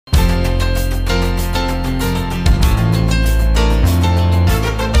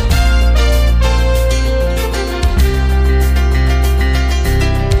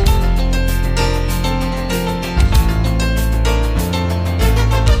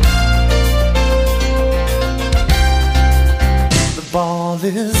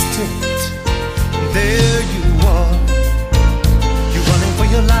this tilt. There you are, you're running for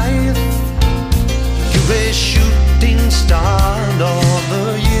your life. You're a shooting star, and all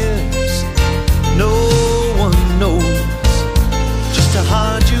the years no one knows just how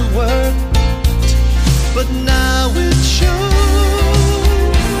hard you worked, but now it shows.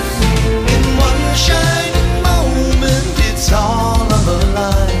 In one shining moment, it's all on the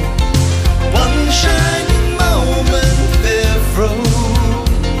line. One shining moment, they're frozen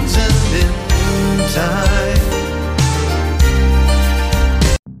in time.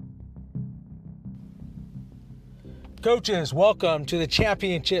 Coaches, welcome to the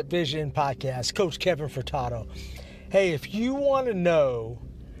Championship Vision Podcast. Coach Kevin Furtado. Hey, if you want to know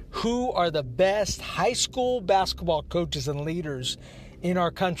who are the best high school basketball coaches and leaders in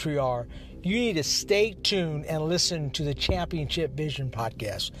our country are, you need to stay tuned and listen to the Championship Vision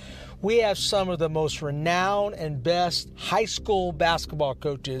Podcast. We have some of the most renowned and best high school basketball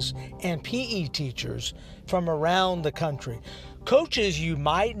coaches and PE teachers from around the country. Coaches you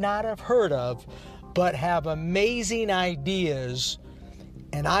might not have heard of, but have amazing ideas.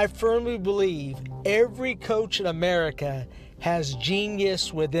 And I firmly believe every coach in America has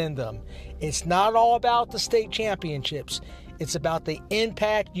genius within them. It's not all about the state championships. It's about the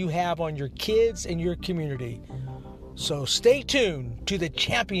impact you have on your kids and your community. So stay tuned to the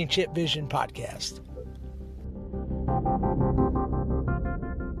Championship Vision Podcast.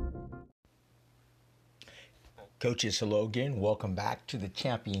 Coaches, hello again. Welcome back to the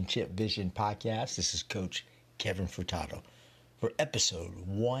Championship Vision Podcast. This is Coach Kevin Furtado for episode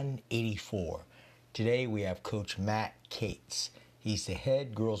 184. Today we have Coach Matt Cates. He's the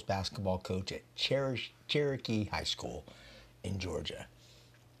head girls basketball coach at Cherokee High School in Georgia.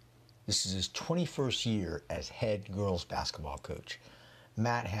 This is his 21st year as head girls basketball coach.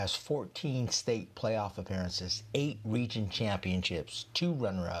 Matt has 14 state playoff appearances, 8 region championships, 2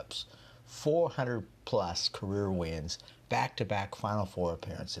 runner-ups, 400-plus career wins, back-to-back Final Four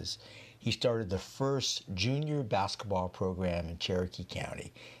appearances. He started the first junior basketball program in Cherokee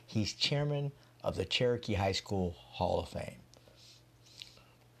County. He's chairman of the Cherokee High School Hall of Fame.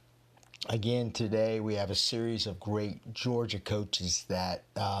 Again, today we have a series of great Georgia coaches that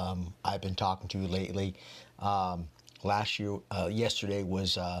I've been talking to lately. Yesterday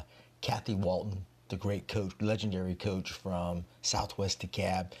was Kathy Walton, the great coach, legendary coach from Southwest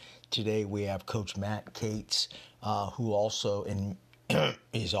DeKalb. Today we have Coach Matt Cates, who also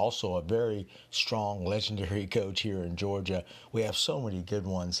is also a very strong, legendary coach here in Georgia. We have so many good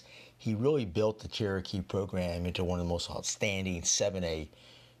ones. He really built the Cherokee program into one of the most outstanding 7A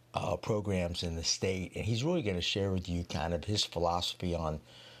programs in the state, and he's really going to share with you kind of his philosophy on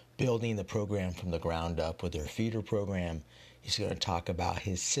building the program from the ground up with their feeder program. He's going to talk about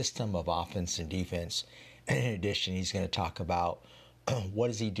his system of offense and defense, and in addition, he's going to talk about what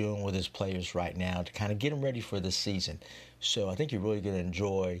is he doing with his players right now to kind of get them ready for this season. So I think you're really going to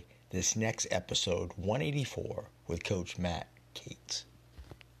enjoy this next episode, 184, with Coach Matt Cates.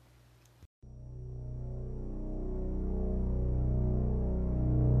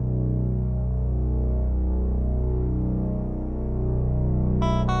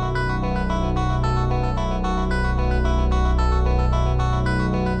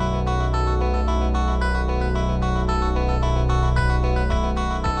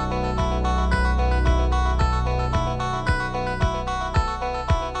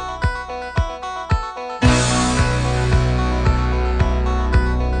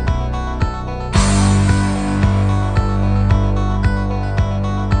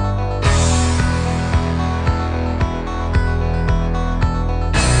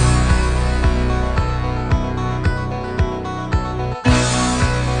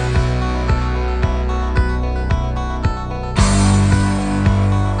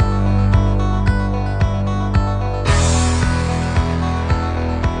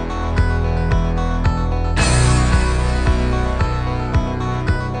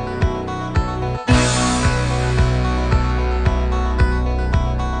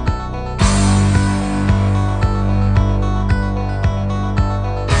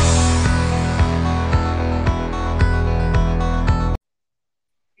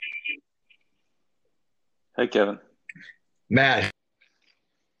 Hey, Kevin. Matt.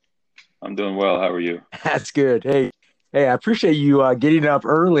 I'm doing well. How are you? That's good. Hey, I appreciate you getting up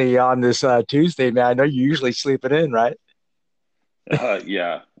early on this Tuesday, man. I know you're usually sleeping in, right?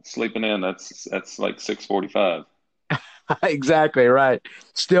 Yeah, sleeping in. That's like 6:45. Exactly right.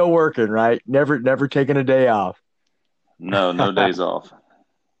 Still working, right? Never taking a day off. No days off.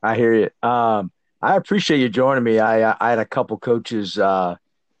 I hear you. I appreciate you joining me. I had a couple coaches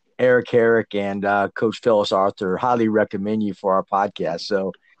Eric Herrick and Coach Phyllis Arthur highly recommend you for our podcast.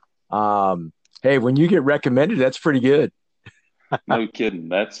 So, hey, when you get recommended, that's pretty good. No kidding.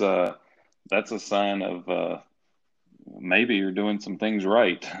 That's a sign of maybe you're doing some things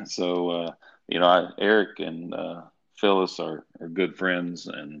right. So Eric and Phyllis are good friends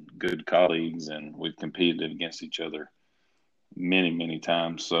and good colleagues, and we've competed against each other many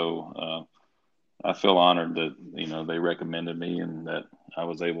times. So I feel honored that they recommended me and that I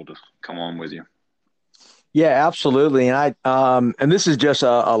was able to come on with you. Yeah, absolutely. And and this is just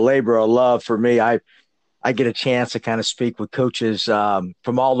a labor of love for me. I get a chance to kind of speak with coaches from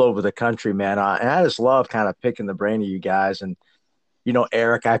all over the country, man. And I just love kind of picking the brain of you guys. And,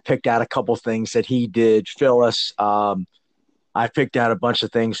 Eric, I picked out a couple things that he did. Phyllis, I picked out a bunch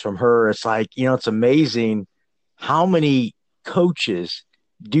of things from her. It's like, it's amazing how many coaches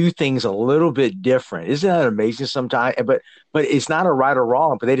do things a little bit different. Isn't that amazing sometimes? But it's not a right or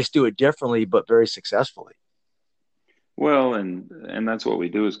wrong, but they just do it differently, but very successfully. Well, and that's what we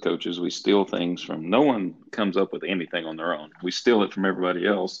do as coaches. We steal things from, no one comes up with anything on their own. We steal it from everybody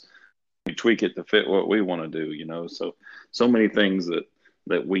else. We tweak it to fit what we want to do, so many things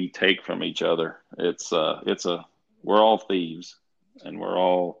that we take from each other. We're all thieves, and we're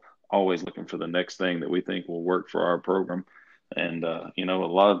all always looking for the next thing that we think will work for our program. And, a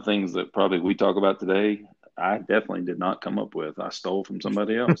lot of things that probably we talk about today, I definitely did not come up with. I stole from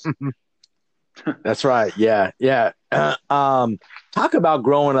somebody else. That's right. Yeah. Yeah. Talk about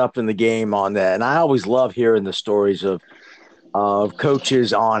growing up in the game on that. And I always love hearing the stories of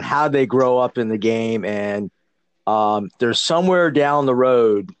coaches on how they grow up in the game. And there's somewhere down the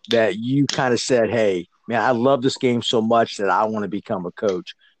road that you kind of said, hey, man, I love this game so much that I want to become a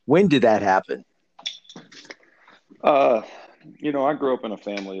coach. When did that happen? I grew up in a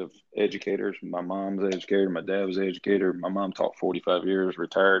family of educators. My mom's an educator. My dad was an educator. My mom taught 45 years,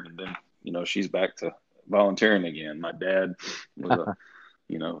 retired, and then she's back to volunteering again. My dad was a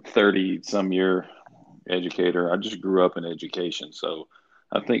 30 some year educator. I just grew up in education. So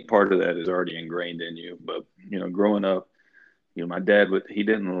I think part of that is already ingrained in you. But, growing up, my dad he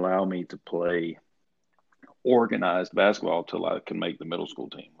didn't allow me to play organized basketball till I could make the middle school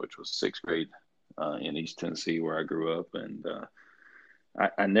team, which was sixth grade in East Tennessee where I grew up. And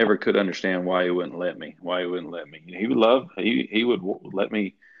I never could understand why he wouldn't let me. He would let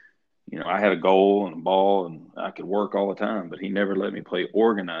me. I had a goal and a ball and I could work all the time, but he never let me play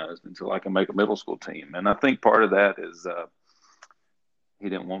organized until I could make a middle school team. And I think part of that is he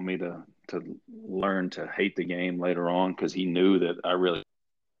didn't want me to learn to hate the game later on, because he knew that I really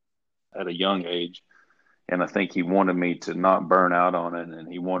at a young age. And I think he wanted me to not burn out on it,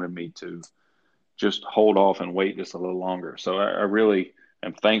 and he wanted me to just hold off and wait just a little longer. So I really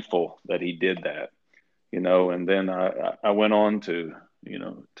am thankful that he did that, and then I went on to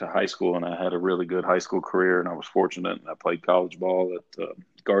high school, and I had a really good high school career, and I was fortunate. I played college ball at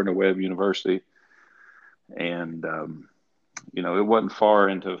Gardner-Webb University, and it wasn't far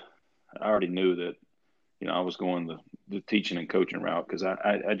into. I already knew that I was going the teaching and coaching route, because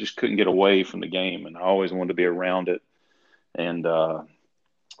I just couldn't get away from the game, and I always wanted to be around it. And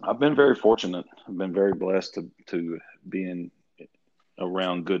I've been very fortunate. I've been very blessed to being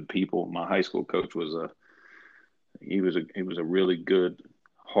around good people. My high school coach was a really good,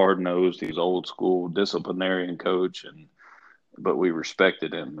 hard-nosed, he was old school disciplinarian coach, but we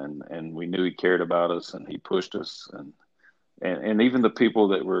respected him, and we knew he cared about us, and he pushed us, and even the people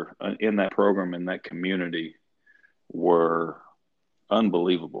that were in that program, in that community, were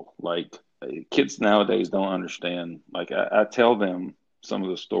unbelievable. Like, kids nowadays don't understand. Like, I tell them some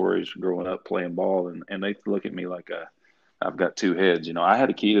of the stories growing up playing ball, and they look at me like I've got two heads. I had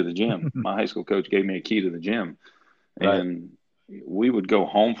a key to the gym. My high school coach gave me a key to the gym. And we would go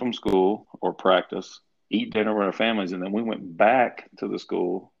home from school or practice, eat dinner with our families, and then we went back to the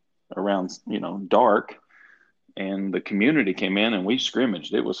school around, dark, and the community came in and we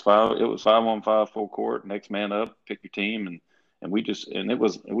scrimmaged. It was 5-on-5 full court, next man up, pick your team, and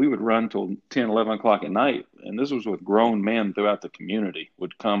we would run till 10, 11 o'clock at night. And this was with grown men throughout the community,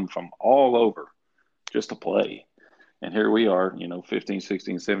 would come from all over just to play. And here we are, 15,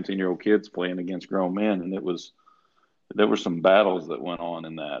 16, 17-year-old kids playing against grown men, and there were some battles that went on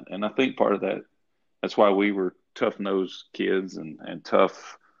in that. And I think part of that's why we were tough-nosed kids and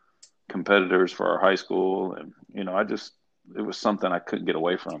tough competitors for our high school. And, it was something I couldn't get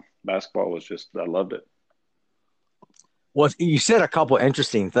away from. Basketball was just, I loved it. Well, you said a couple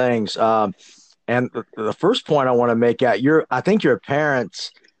interesting things. And the first point I want to make out, I think your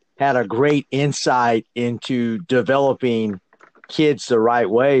parents had a great insight into developing kids the right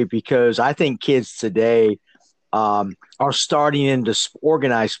way, because I think kids today are starting into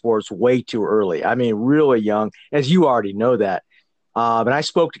organized sports way too early. I mean, really young, as you already know that. And I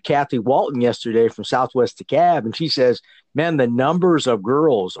spoke to Kathy Walton yesterday from Southwest DeKalb, and she says, man, the numbers of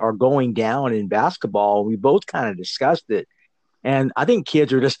girls are going down in basketball. We both kind of discussed it. And I think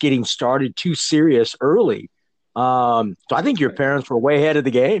kids are just getting started too serious early. So I think your parents were way ahead of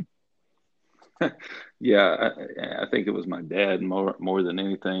the game. Yeah, I think it was my dad more than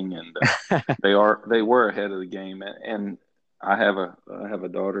anything, and they were ahead of the game. And I have a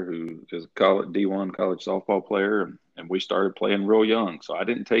daughter who is a D1 college softball player, and we started playing real young. So I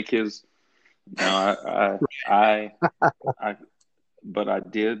didn't take his. Now I but I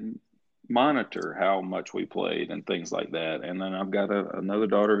did monitor how much we played and things like that. And then I've got another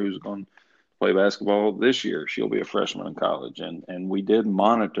daughter who's going to play basketball this year. She'll be a freshman in college, and we did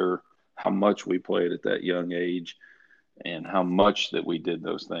monitor how much we played at that young age and how much that we did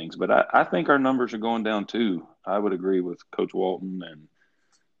those things. But I think our numbers are going down too. I would agree with Coach Walton,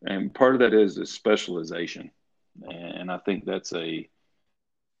 and part of that is specialization, and I think that's something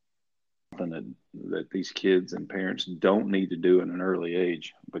that these kids and parents don't need to do at an early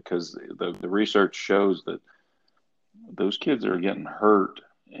age, because the research shows that those kids that are getting hurt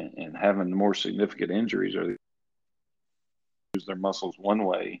and having more significant injuries or use their muscles one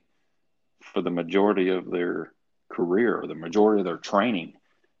way for the majority of their career or the majority of their training.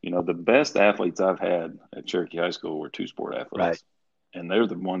 You know, the best athletes I've had at Cherokee High School were two-sport athletes. Right. And they're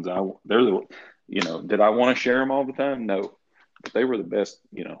the ones did I want to share them all the time? No. But they were the best,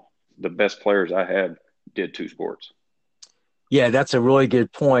 the best players I had did two sports. Yeah, that's a really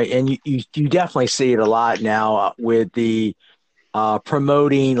good point. And you definitely see it a lot now with the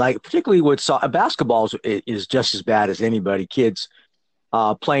promoting, like particularly with basketball is just as bad as anybody. Kids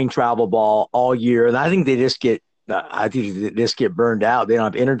playing travel ball all year, and I think they just get burned out. They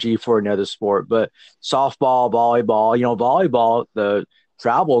don't have energy for another sport. But softball, volleyball, volleyball, the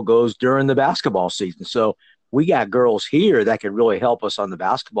travel goes during the basketball season. So we got girls here that can really help us on the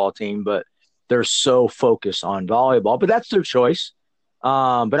basketball team, but they're so focused on volleyball. But that's their choice.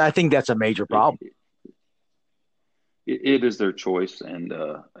 But I think that's a major problem. It is their choice, and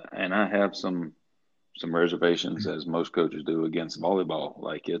I have some reservations, as most coaches do, against volleyball.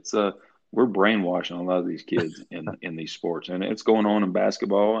 Like we're brainwashing a lot of these kids in these sports, and it's going on in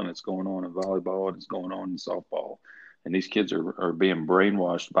basketball, and it's going on in volleyball, and it's going on in softball, and these kids are being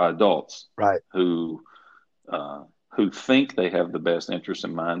brainwashed by adults, right? Who think they have the best interest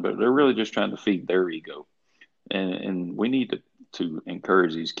in mind, but they're really just trying to feed their ego, and we need to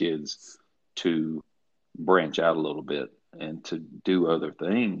encourage these kids to branch out a little bit and to do other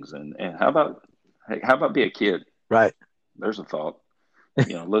things, and how about be a kid? Right. There's a thought.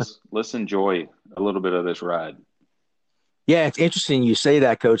 Let's enjoy a little bit of this ride. Yeah, it's interesting you say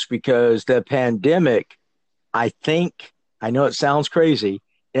that, Coach, because the pandemic, I know it sounds crazy,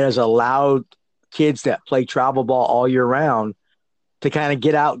 it has allowed kids that play travel ball all year round to kind of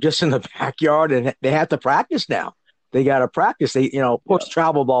get out just in the backyard, and they have to practice now. They got to practice. Of course,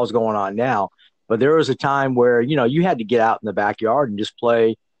 travel ball is going on now, but there was a time where, you had to get out in the backyard and just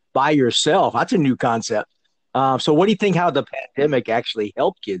play by yourself. That's a new concept. So what do you think how the pandemic actually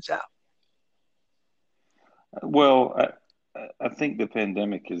helped kids out? Well, I think the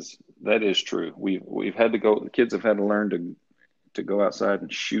pandemic is true. We've had to go. The kids have had to learn to go outside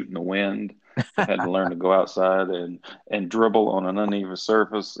and shoot in the wind. They've had to learn to go outside and dribble on an uneven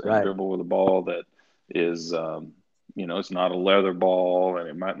surface and right. dribble with a ball that is, it's not a leather ball, and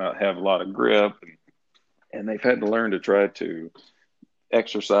it might not have a lot of grip. And they've had to learn to try to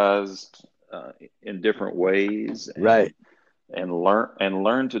exercise in different ways, and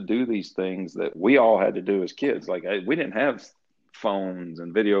learn to do these things that we all had to do as kids. Like we didn't have phones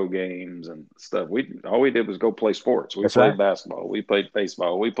and video games and stuff. All we did was go play sports. We played basketball, we played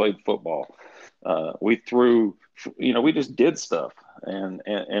baseball, we played football. We threw, we just did stuff. And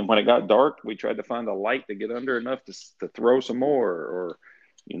when it got dark, we tried to find a light to get under enough to throw some more, or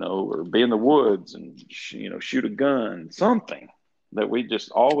be in the woods and shoot a gun, something that we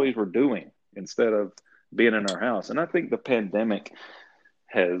just always were doing instead of being in our house. And I think the pandemic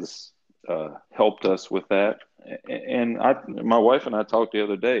has helped us with that. And my wife and I talked the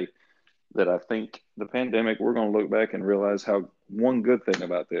other day that I think the pandemic, we're going to look back and realize how one good thing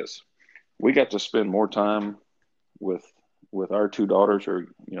about this, we got to spend more time with our two daughters who are,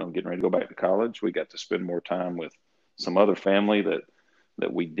 getting ready to go back to college. We got to spend more time with some other family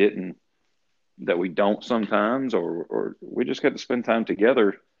that we don't sometimes, or we just got to spend time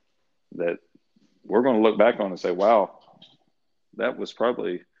together that we're going to look back on and say, wow, that was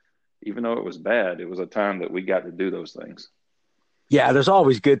probably, even though it was bad, it was a time that we got to do those things. Yeah, there's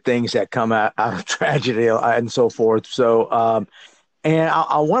always good things that come out of tragedy and so forth. So, and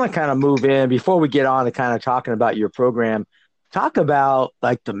I want to kind of move in before we get on to kind of talking about your program. Talk about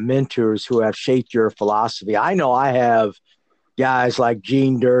like the mentors who have shaped your philosophy. I know I have guys like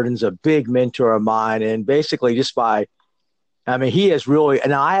Gene Durden's a big mentor of mine, and basically just by, I mean, he has really,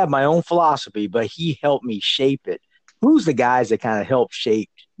 and I have my own philosophy, but he helped me shape it. Who's the guys that kind of helped shape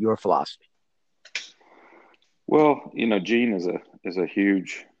your philosophy? Well, Gene is a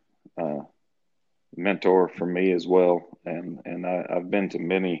huge uh, mentor for me as well, and I've been to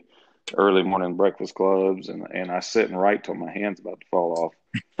many early morning breakfast clubs, and I sit and write till my hand's about to fall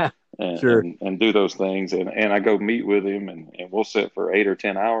off, and Sure. and do those things, and I go meet with him, and we'll sit for 8 or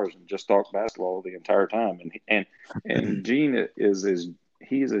 10 hours and just talk basketball the entire time, and Gene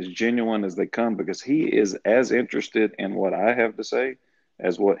he's as genuine as they come because he is as interested in what I have to say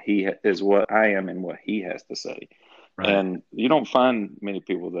as what I am in what he has to say. Right. And you don't find many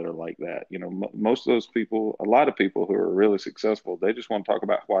people that are like that. Most of those people, a lot of people who are really successful, they just want to talk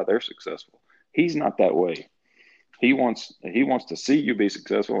about why they're successful. He's not that way. He wants to see you be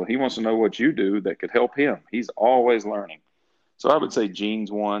successful. He wants to know what you do that could help him. He's always learning. So I would say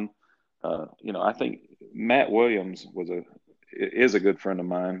Gene's one. I think Matt Williams is a good friend of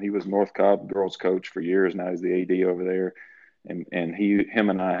mine. He was North Cobb girls coach for years. Now he's the AD over there, and him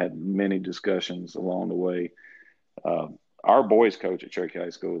and I had many discussions along the way. Our boys coach at Cherokee High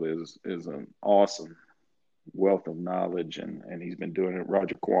School is an awesome wealth of knowledge, and he's been doing it.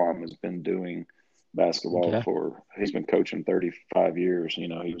 Roger Quam has been doing basketball Okay. he's been coaching 35 years. He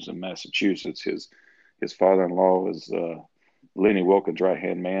was in Massachusetts. His father-in-law was Lenny Wilkins'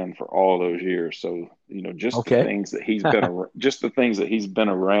 right-hand man for all those years. So, just the Okay. things that he's been just the things that he's been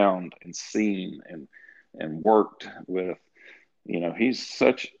around and seen and worked with, he's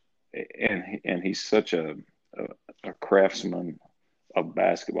such and he's such a craftsman of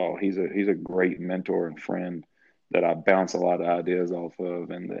basketball. He's a great mentor and friend that I bounce a lot of ideas off of,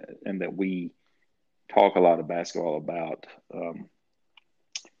 and that we talk a lot of basketball about.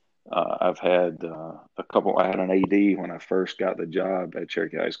 I've had a couple. I had an AD when I first got the job at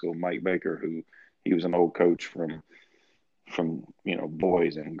Cherokee High School, Mike Baker, who he was an old coach from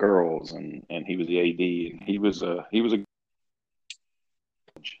boys and girls, and he was the AD, and he was a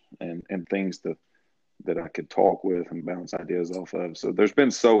and things that I could talk with and bounce ideas off of. So there's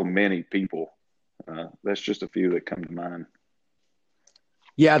been so many people. That's just a few that come to mind.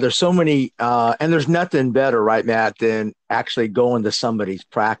 Yeah, there's so many, and there's nothing better, right, Matt, than actually going to somebody's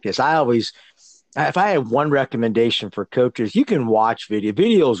practice. If I had one recommendation for coaches, you can watch video.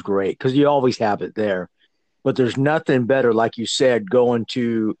 Video is great because you always have it there. But there's nothing better, like you said, going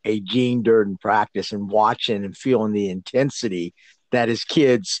to a Gene Durden practice and watching and feeling the intensity that his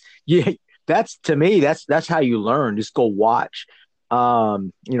kids. Yeah, that's to me. That's how you learn. Just go watch. I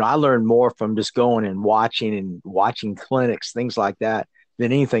learned more from just going and watching clinics, things like that,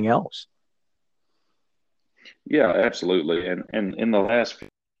 than anything else. Yeah, absolutely. And in the last few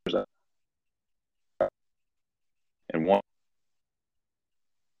years, and one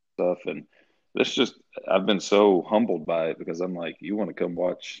stuff, and this just I've been so humbled by it because I'm like, you want to come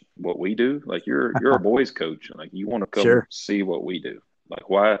watch what we do? Like you're a boys coach, like you want to come Sure. see what we do? Like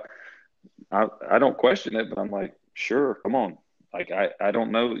why? I don't question it, but I'm like, sure, come on. Like I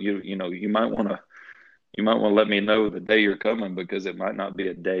don't know you might want to let me know the day you're coming because it might not be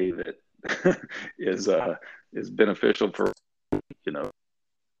a day that is is beneficial for you know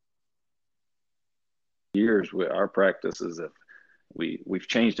years with our practices. If we've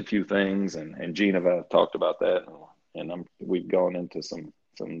changed a few things, and Gene and I have talked about that, and we've gone into some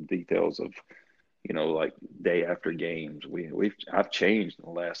details of like day after games. I've changed in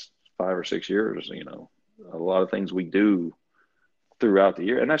the last 5 or 6 years. A lot of things we do throughout the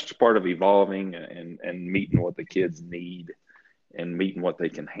year, and that's just part of evolving and meeting what the kids need and meeting what they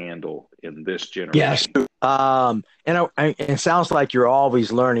can handle in this Yes. generation. It sounds like you're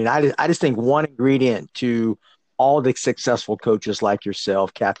always learning. I just think one ingredient to all the successful coaches like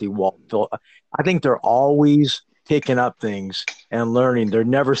yourself, Kathy Walt, Phil, I think they're always picking up things and learning. They're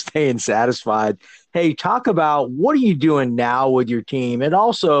never staying satisfied. Hey, talk about what are you doing now with your team, and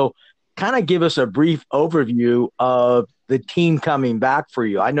also kind of give us a brief overview of the team coming back for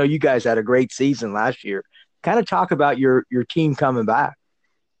you. I know you guys had a great season last year. Kind of talk about your team coming back.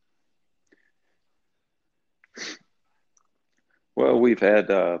 Well, we had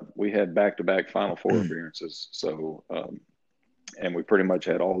back-to-back Final Four appearances, so and we pretty much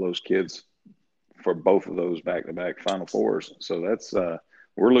had all those kids for both of those back-to-back Final Fours. So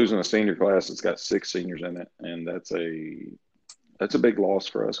we're losing a senior class that's got 6 seniors in it, and that's a big loss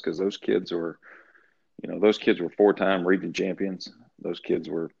for us because those kids were 4-time region champions. Those kids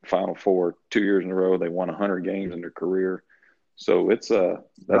were Final Four 2 years in a row. They won 100 games in their career. So that's a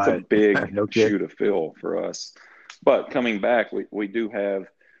Right. big No shoe kid. to fill for us. But coming back, we do have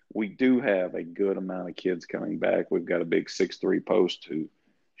a good amount of kids coming back. We've got a big 6'3" post who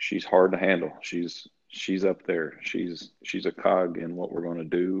she's hard to handle. She's up there. She's a cog in what we're going to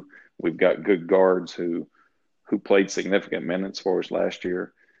do. We've got good guards who played significant minutes for us last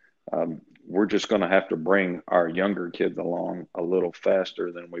year. We're just going to have to bring our younger kids along a little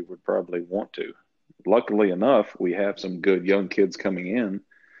faster than we would probably want to. Luckily enough, we have some good young kids coming in.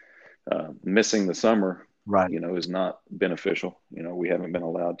 Missing the summer, Right. is not beneficial. We haven't been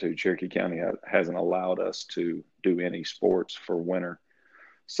allowed to. Cherokee County hasn't allowed us to do any sports for winter.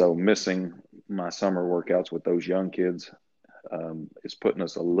 So missing my summer workouts with those young kids is putting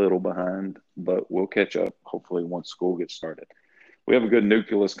us a little behind, but we'll catch up hopefully once school gets started. We have a good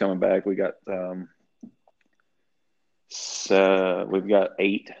nucleus coming back. We've got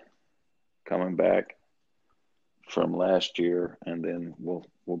 8 coming back from last year, and then we'll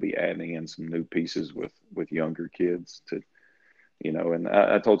be adding in some new pieces with younger kids to, and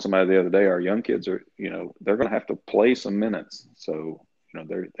I told somebody the other day, our young kids are, they're going to have to play some minutes. So,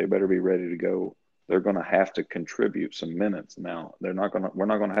 they better be ready to go. They're going to have to contribute some minutes. Now, we're not going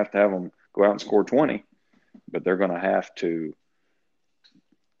to have them go out and score 20, but they're going to have to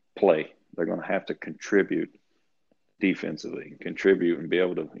play. They're going to have to contribute defensively, contribute and be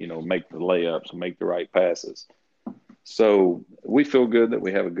able to, make the layups and make the right passes. So we feel good that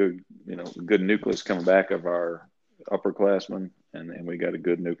we have a good nucleus coming back of our upperclassmen, and we got a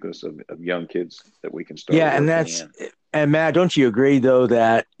good nucleus of young kids that we can start. Yeah, and Matt, don't you agree though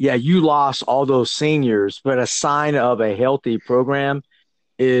that you lost all those seniors, but a sign of a healthy program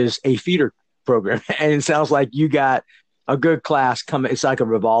is a feeder program, and it sounds like you got a good class coming. It's like a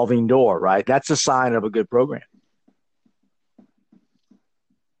revolving door, right? That's a sign of a good program.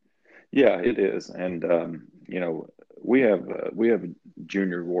 Yeah, it is, and we have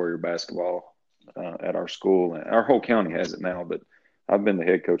junior warrior basketball at our school, and our whole county has it now. But I've been the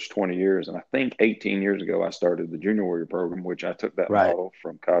head coach 20 years, and I think 18 years ago I started the junior warrior program, which I took that model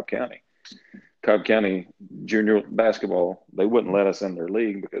from Cobb County. Cobb County junior basketball, they wouldn't let us in their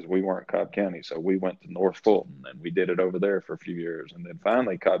league because we weren't Cobb County, so we went to North Fulton and we did it over there for a few years, and then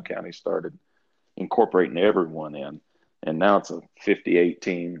finally Cobb County started incorporating everyone in, and now it's a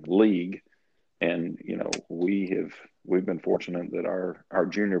 58-team league. And we've been fortunate that our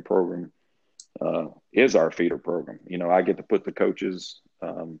junior program is our feeder program. I get to put the coaches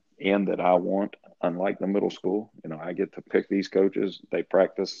in that I want, unlike the middle school. I get to pick these coaches. They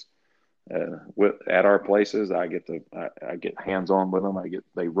practice at our places. I get hands on with them.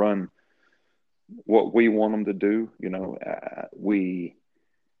 They run what we want them to do. We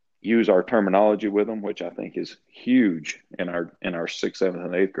use our terminology with them, which I think is huge in our 6th, 7th,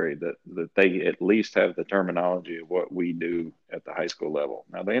 and 8th grade, that they at least have the terminology of what we do at the high school level.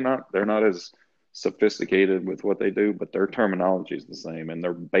 Now they're not as sophisticated with what they do, but their terminology is the same, and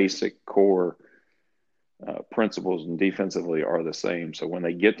their basic core principles and defensively are the same. So when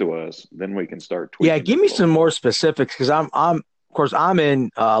they get to us, then we can start tweaking. Yeah, give me some more specifics, because I'm in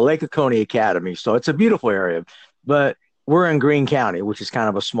Lake Oconee Academy, so it's a beautiful area, but we're in Greene County, which is kind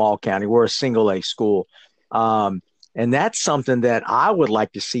of a small county. We're a single A school. And that's something that I would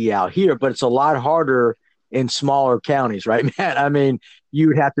like to see out here, but it's a lot harder in smaller counties, right, Matt? I mean, you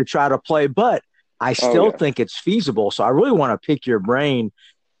would have to try to play, but I still think it's feasible. So I really want to pick your brain,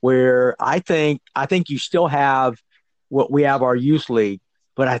 where I think you still have what we have, our youth league,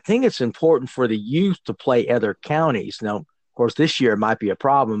 but I think it's important for the youth to play other counties. Now, of course, this year it might be a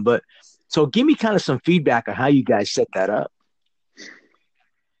problem, but so give me kind of some feedback on how you guys set that up.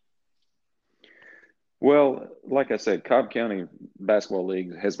 Well, like I said, Cobb County Basketball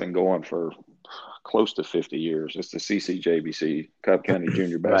League has been going for close to 50 years. It's the CCJBC, Cobb County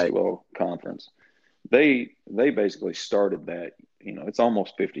Junior Basketball Conference. They basically started that, it's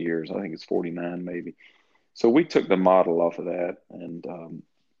almost 50 years. I think it's 49 maybe. So we took the model off of that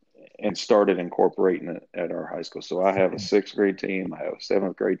and started incorporating it at our high school. So I have a 6th grade team, I have a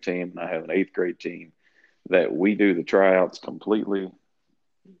 7th grade team, and I have an 8th grade team that we do the tryouts completely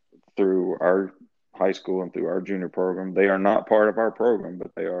through our high school and through our junior program. They are not part of our program,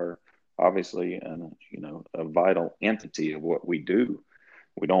 but they are obviously a vital entity of what we do.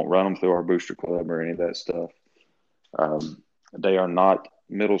 We don't run them through our booster club or any of that stuff. They are not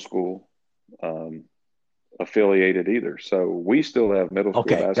middle school affiliated either. So we still have middle school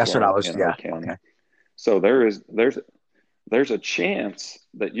basketball in our county. Okay. So there's a chance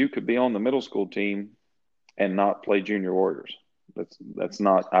that you could be on the middle school team and not play junior warriors. That's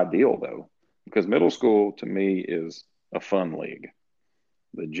not ideal though, because middle school to me is a fun league.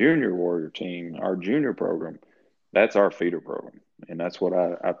 The junior warrior team, our junior program, that's our feeder program. And that's what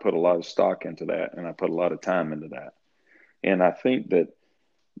I put a lot of stock into that, and I put a lot of time into that. And I think that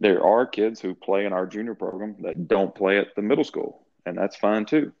there are kids who play in our junior program that don't play at the middle school, and that's fine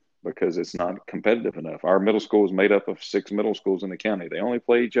too, because it's not competitive enough. Our middle school is made up of 6 middle schools in the county. They only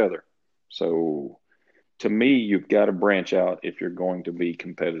play each other. So to me, you've got to branch out if you're going to be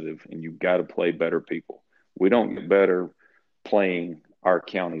competitive, and you've got to play better people. We don't get better playing our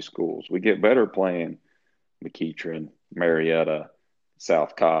county schools. We get better playing McEachern, Marietta,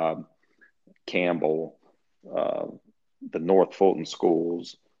 South Cobb, Campbell, the North Fulton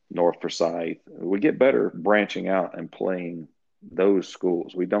schools, North Forsyth. We get better branching out and playing those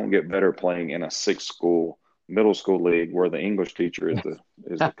schools. We don't get better playing in a 6-school middle school league where the English teacher is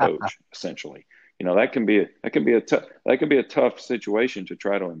the coach, essentially. That can be a tough situation to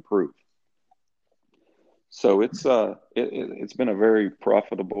try to improve. So it's been a very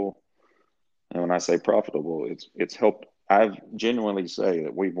profitable, and when I say profitable, it's helped. I genuinely say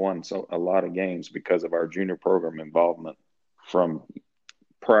that we've won a lot of games because of our junior program involvement from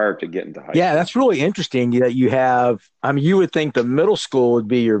prior to getting to high school. Yeah, that's really interesting that you have. I mean, you would think the middle school would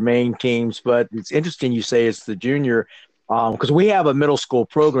be your main teams, but it's interesting you say it's the junior, because we have a middle school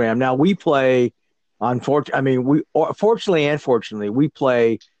program. Now we play, fortunately and fortunately, we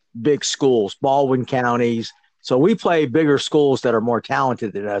play big schools, Baldwin counties. So we play bigger schools that are more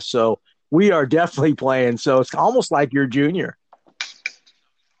talented than us. So we are definitely playing. So it's almost like you're junior.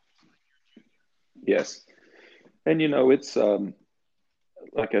 Yes. And, it's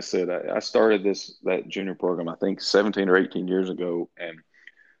like I said, I started that junior program, I think 17 or 18 years ago. And,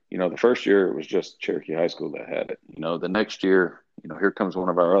 the first year it was just Cherokee High School that had it. The next year, here comes one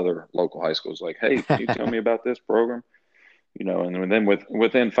of our other local high schools like, hey, can you tell me about this program? And then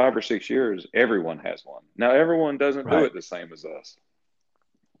within 5 or 6 years, everyone has one. Now, everyone doesn't do it the same as us.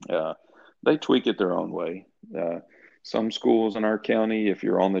 They tweak it their own way. Some schools in our county, if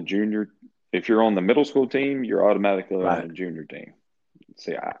you're on the middle school team, you're automatically on the junior team.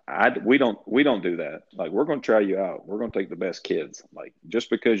 See, we don't do that. Like, we're going to try you out. We're going to take the best kids. Like, just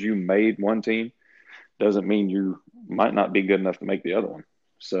because you made one team doesn't mean you might not be good enough to make the other one.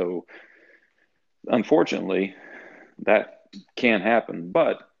 So, unfortunately, that can happen.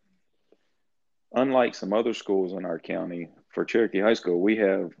 But unlike some other schools in our county, for Cherokee High School, we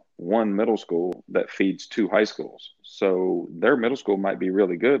have one middle school that feeds 2 high schools. So their middle school might be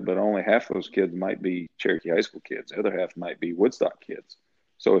really good, but only half of those kids might be Cherokee High School kids. The other half might be Woodstock kids.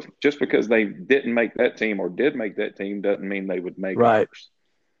 So just because they didn't make that team or did make that team doesn't mean they would make ours.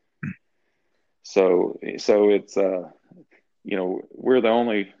 So it's we're the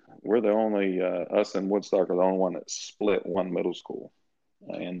only us and Woodstock are the only one that split one middle school,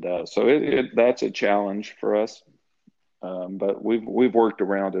 and so that's a challenge for us. But we've worked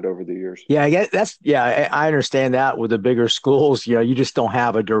around it over the years. Yeah, I understand that with the bigger schools, you just don't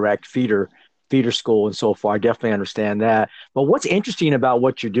have a direct feeder school, and so far I definitely understand that. But what's interesting about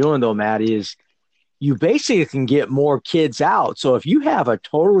what you're doing though, Matt, is you basically can get more kids out. So if you have a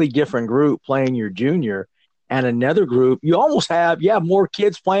totally different group playing your junior and another group, you almost have more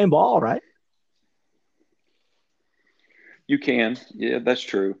kids playing ball, right? You can, yeah, that's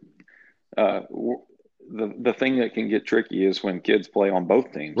true. The thing that can get tricky is when kids play on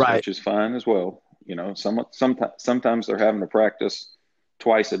both teams, which is fine as well. Sometimes they're having to practice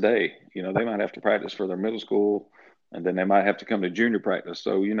twice a day. They might have to practice for their middle school, and then they might have to come to junior practice.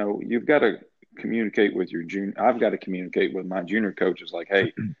 So, you've got to communicate with your junior. I've got to communicate with my junior coaches like,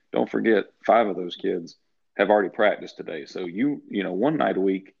 hey, don't forget 5 of those kids have already practiced today. So one night a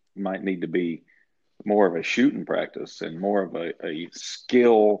week might need to be more of a shooting practice and more of a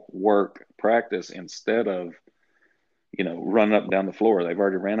skill work practice instead of, run up and down the floor. They've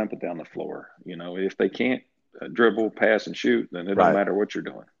already ran up and down the floor. If they can't dribble, pass, and shoot, then it don't matter what you're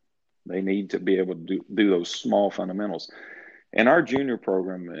doing. They need to be able to do those small fundamentals. And our junior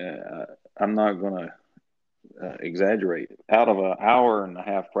program, I'm not going to exaggerate. Out of an hour and a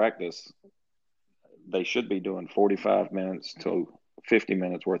half practice, they should be doing 45 minutes to 50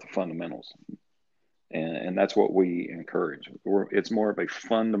 minutes worth of fundamentals. And that's what we encourage. It's more of a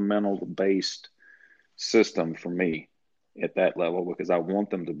fundamental-based system for me at that level, because I want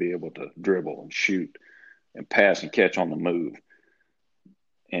them to be able to dribble and shoot and pass and catch on the move.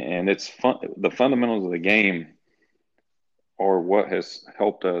 And it's fun. The fundamentals of the game are what has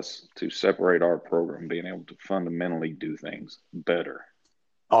helped us to separate our program, being able to fundamentally do things better.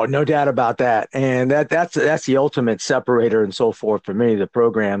 Oh, no doubt about that. And that's the ultimate separator and so forth for many of the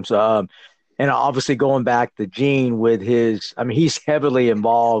programs. And obviously going back to Gene with he's heavily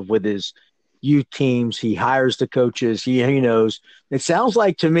involved with his youth teams. He hires the coaches. He knows. It sounds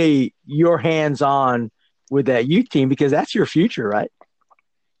like to me you're hands on with that youth team because that's your future, right?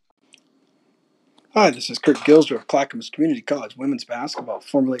 Hi, this is Kurt Gilsdorf of Clackamas Community College women's basketball,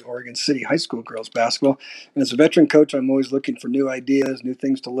 formerly Oregon City High School girls basketball. And as a veteran coach, I'm always looking for new ideas, new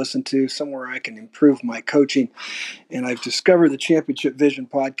things to listen to, somewhere I can improve my coaching. And I've discovered the Championship Vision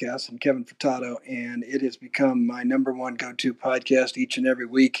podcast from Kevin Furtado, and it has become my number one go-to podcast each and every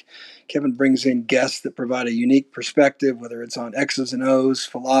week. Kevin brings in guests that provide a unique perspective, whether it's on X's and O's,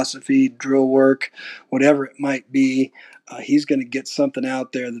 philosophy, drill work, whatever it might be. He's going to get something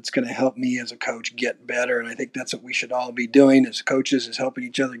out there that's going to help me as a coach get better, and I think that's what we should all be doing as coaches, is helping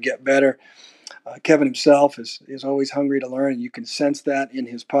each other get better. Kevin himself is always hungry to learn, and you can sense that in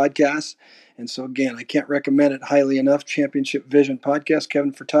his podcasts. And so, again, I can't recommend it highly enough. Championship Vision Podcast.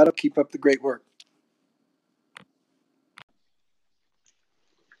 Kevin Furtado, keep up the great work.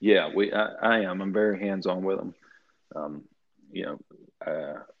 Yeah, I am. I'm very hands-on with them.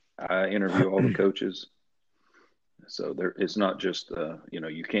 I interview all the coaches. So it's not just,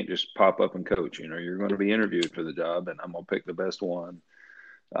 you can't just pop up and coach. You're going to be interviewed for the job, and I'm going to pick the best one.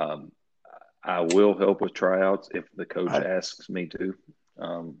 I will help with tryouts if the coach asks me to.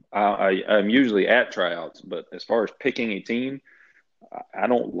 I'm usually at tryouts, but as far as picking a team, I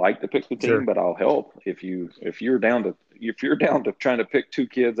don't like to pick the team, Sure. but I'll help if you're down to trying to pick 2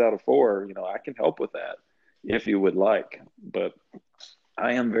 kids out of 4. I can help with that if you would like. But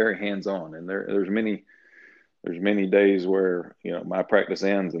I am very hands-on, and there's many days where my practice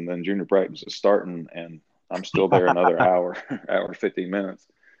ends and then junior practice is starting, and I'm still there another hour 15 minutes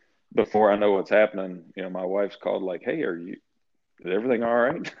before I know what's happening. My wife's called like, "Hey, is everything all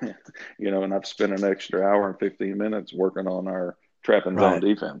right?" And I've spent an extra hour and 15 minutes working on our trap and zone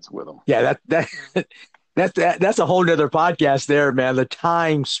defense with them. Yeah, that's a whole nother podcast there, man. The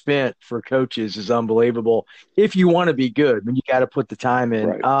time spent for coaches is unbelievable. If you want to be good, then you got to put the time in.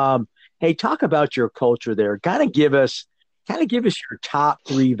 Right. Hey, talk about your culture there. Kind of give us your top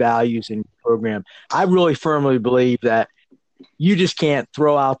 3 values in your program. I really firmly believe that you just can't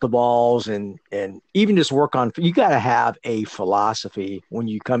throw out the balls and even just work on. You got to have a philosophy when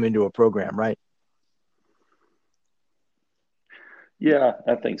you come into a program, right? Yeah,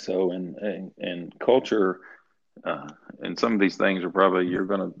 I think so. And culture, and some of these things are probably, you're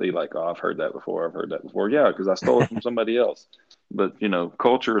going to be like, "Oh, I've heard that before." Yeah, because I stole it from somebody else. But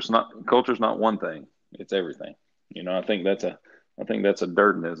culture's not one thing; it's everything. I think that's a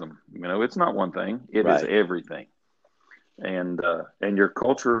Durdenism. It's not one thing; it is everything. And your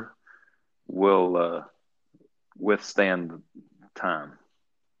culture will withstand time,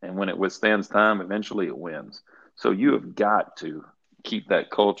 and when it withstands time, eventually it wins. So you have got to keep that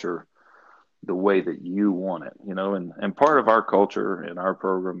culture the way that you want it, and part of our culture in our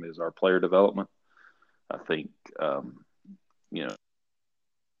program is our player development. I think,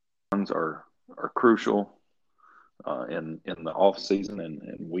 ones are crucial in the off season,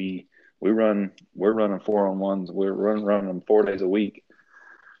 and we're running 4-on-1s. We're running them 4 days a week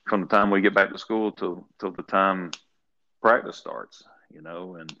from the time we get back to school till the time practice starts,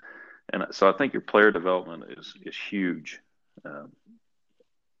 and so I think your player development is huge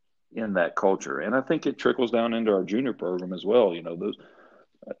in that culture, and I think it trickles down into our junior program as well.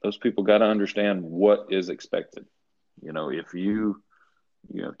 Those people got to understand what is expected. If you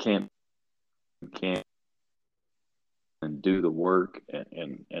can't and do the work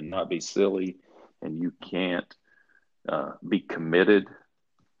and not be silly, and you can't be committed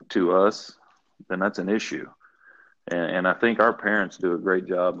to us, then that's an issue. And I think our parents do a great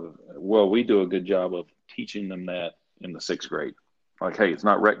job we do a good job of teaching them that in the 6th grade. Like, hey, it's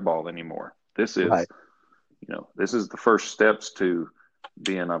not rec ball anymore. This is, this is the first steps to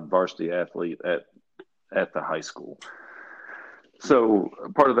being a varsity athlete at the high school. So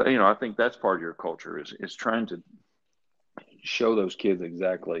part of that, I think that's part of your culture is trying to show those kids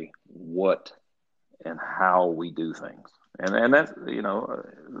exactly what and how we do things. And that's,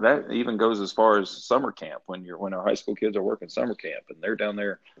 that even goes as far as summer camp when our high school kids are working summer camp and they're down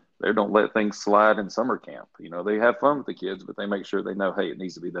there, they don't let things slide in summer camp. They have fun with the kids, but they make sure they know, hey, it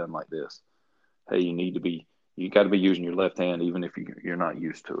needs to be done like this. Hey, you got to be using your left hand, even if you're not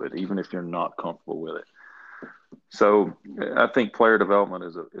used to it, even if you're not comfortable with it. So I think player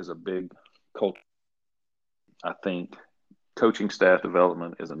development is a big culture. I think coaching staff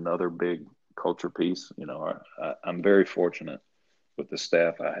development is another big culture piece. I'm very fortunate with the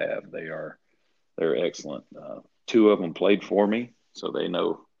staff I have. They're excellent. 2 of them played for me, so they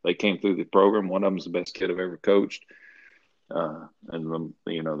know they came through the program. One of them's the best kid I've ever coached, and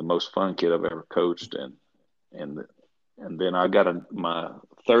the most fun kid I've ever coached. And then I got my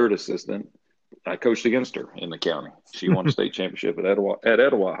 3rd assistant I coached against her in the county. She won a state championship at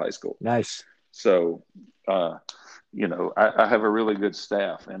Etowah High School. Nice. So, I have a really good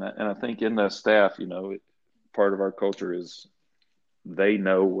staff, and I think in that staff, part of our culture is they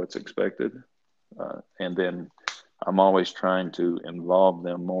know what's expected, and then I'm always trying to involve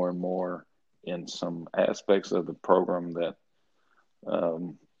them more and more in some aspects of the program that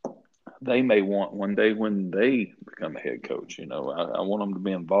they may want one day when they become a head coach. I want them to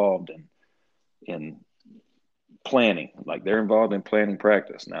be involved in planning, like they're involved in planning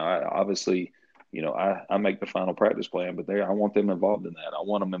practice. Now, obviously, I make the final practice plan, but I want them involved in that. I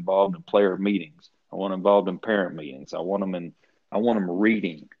want them involved in player meetings. I want them involved in parent meetings. I want them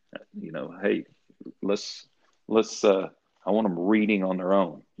reading. Hey, I want them reading on their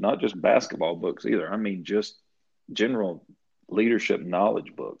own, not just basketball books either. I mean, just general leadership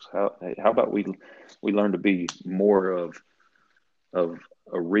knowledge books. How about we learn to be more of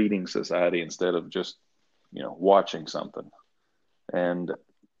a reading society instead of just watching something. And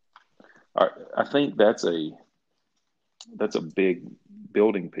I think that's a big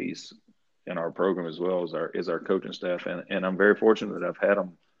building piece in our program as well as our coaching staff. And I'm very fortunate that I've had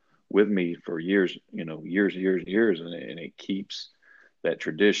them with me for years, years, and it keeps that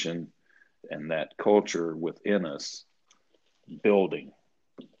tradition and that culture within us building.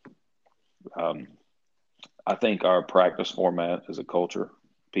 I think our practice format is a culture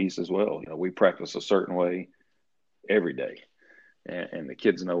piece as well. We practice a certain way every day, and the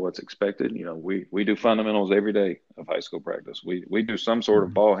kids know what's expected. We do fundamentals every day of high school practice. We do some sort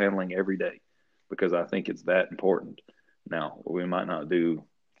of ball handling every day because I think it's that important. Now, we might not do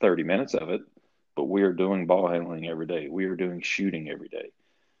 30 minutes of it, but we are doing ball handling every day. We are doing shooting every day.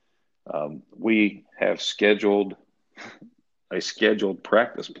 We have a scheduled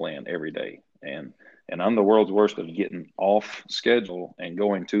practice plan every day, and I'm the world's worst of getting off schedule and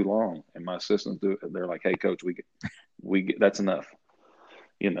going too long. And my assistants they're like, "Hey, coach, we that's enough,"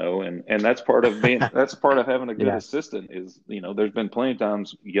 and that's part of having a good assistant is, there's been plenty of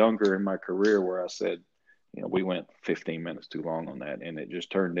times younger in my career where I said, we went 15 minutes too long on that, and it just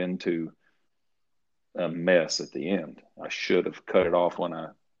turned into a mess at the end. I should have cut it off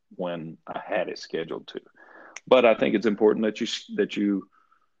when I had it scheduled to. But I think it's important that you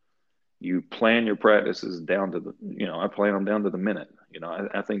plan your practices down to I plan them down to the minute.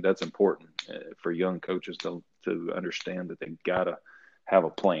 I think that's important for young coaches to understand that they've got to have a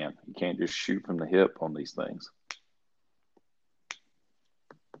plan. You can't just shoot from the hip on these things.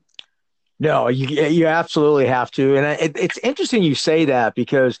 No, you absolutely have to. And it's interesting you say that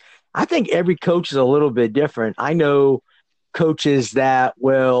because I think every coach is a little bit different. I know coaches that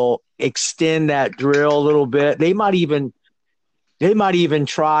will extend that drill a little bit. They might even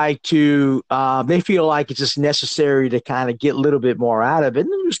try to they feel like it's just necessary to kind of get a little bit more out of it.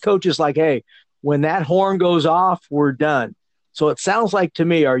 And then there's coaches like, hey, when that horn goes off, we're done. So it sounds like to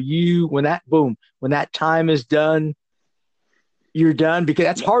me, when that time is done, you're done? Because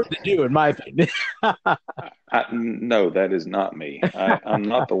that's hard to do, in my opinion. No, that is not me. I'm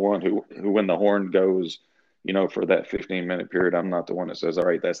not the one who when the horn goes, for that 15-minute period, I'm not the one that says, all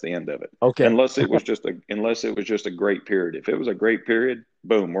right, that's the end of it. Okay. Unless it was just a great period. If it was a great period,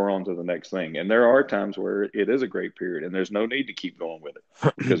 boom, we're on to the next thing. And there are times where it is a great period and there's no need to keep going with it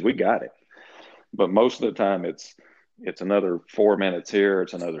because we got it. But most of the time it's another 4 minutes here.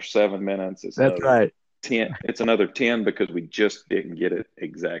 It's another 7 minutes. That's right. 10. It's another 10 because we just didn't get it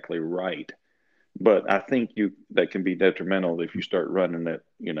exactly right. But I think that can be detrimental if you start running that,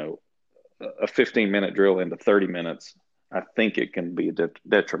 a 15-minute drill into 30 minutes. I think it can be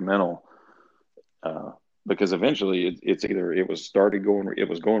detrimental because eventually it's either it was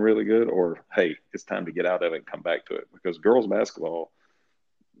going really good, or hey, it's time to get out of it and come back to it. Because girls basketball,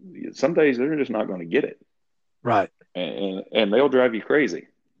 some days they're just not going to get it. Right. And they'll drive you crazy.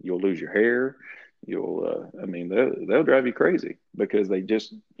 You'll lose your hair. They'll drive you crazy because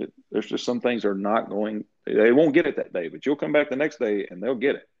there's just some things they won't get it that day, but you'll come back the next day and they'll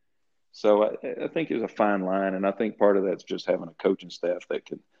get it. So I think it's a fine line. And I think part of that's just having a coaching staff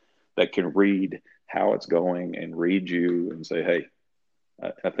that can read how it's going and read you and say, hey,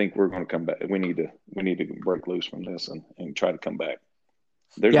 I think we're going to come back. We need to break loose from this and try to come back.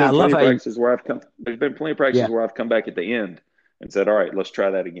 There's been plenty of practices where I've come back at the end and said, all right, let's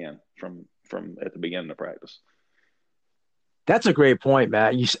try that again from at the beginning of practice. That's a great point,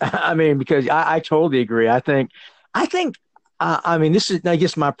 Matt. Because I totally agree. I think, this is, I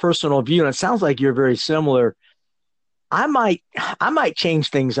guess, my personal view, and it sounds like you're very similar. I might change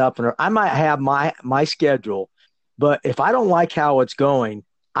things up, and I might have my schedule, but if I don't like how it's going,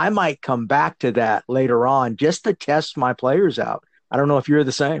 I might come back to that later on just to test my players out. I don't know if you're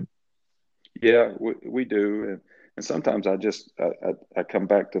the same. Yeah, we do, and sometimes I come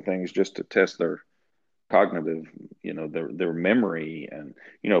back to things just to test their cognitive, their memory, and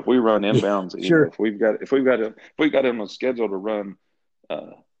if we run Yeah, inbounds, sure. if we've got them on schedule to run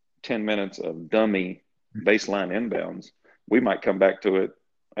 10 minutes of dummy baseline inbounds, we might come back to it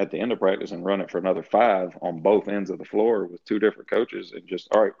at the end of practice and run it for another five on both ends of the floor with two different coaches, and just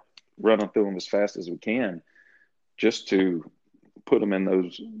all right, run them through them as fast as we can, just to put them in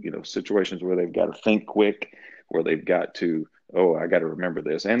those situations where they've got to think quick, where they've got to, oh, I got to remember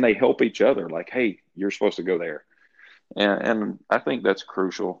this, and they help each other, like, hey, you're supposed to go there. And I think that's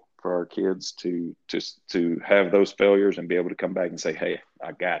crucial for our kids to have those failures and be able to come back and say, hey,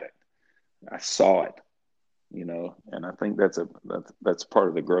 I got it, I saw it, and I think that's part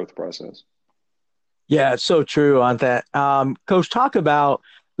of the growth process. Yeah, it's so true on that. Coach,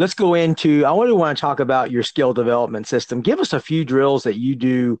 let's go into, I really want to talk about your skill development system. Give us a few drills that you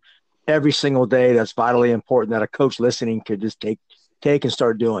do every single day that's vitally important that a coach listening could just take and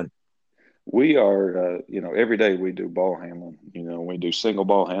start doing. We are, every day we do ball handling. We do single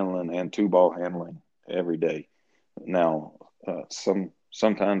ball handling and two ball handling every day. Now,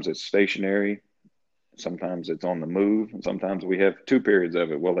 sometimes it's stationary, sometimes it's on the move, and sometimes we have two periods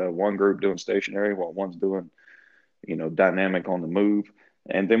of it. We'll have one group doing stationary while one's doing, dynamic on the move,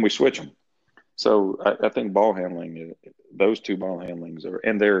 and then we switch them. So I think ball handling, those two ball handlings are,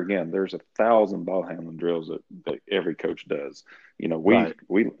 and there again, there's 1,000 ball handling drills that every coach does. We Right.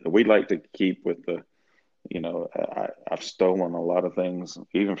 we like to keep with the, I've stolen a lot of things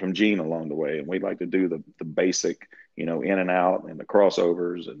even from Gene along the way, and we like to do the basic, in and out, and the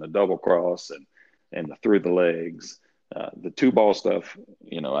crossovers and the double cross, and the through the legs. The two ball stuff,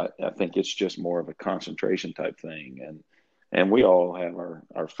 I think it's just more of a concentration type thing, and we all have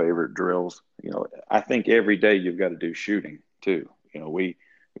our favorite drills. I think every day you've got to do shooting too. We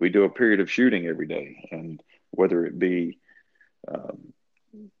do a period of shooting every day, and whether it be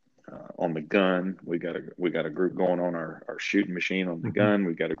on the gun, we got a group going on our shooting machine on the Mhm. gun.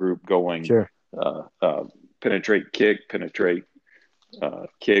 We got a group going Sure. penetrate, kick, penetrate,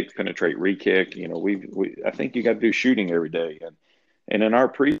 kick, penetrate, re-kick. We I think you got to do shooting every day, and in our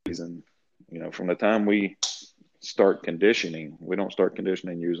preseason, from the time we start conditioning, we don't start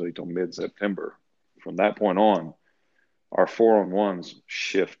conditioning usually till mid-September. From that point on, our 4-on-1s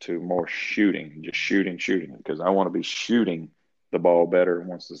shift to more shooting, just shooting, because I want to be shooting the ball better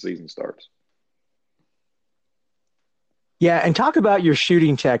once the season starts. Yeah, and talk about your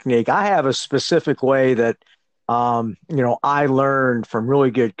shooting technique. I have a specific way that I learned from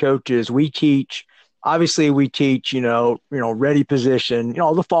really good coaches. Obviously we teach, ready position,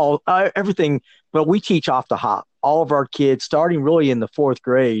 the fall, everything, but we teach off the hop. All of our kids, starting really in the fourth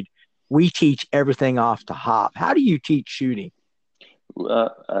grade, we teach everything off the hop. How do you teach shooting?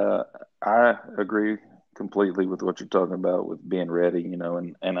 I agree completely with what you're talking about with being ready,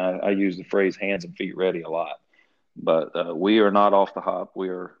 and I use the phrase hands and feet ready a lot. But we are not off the hop. We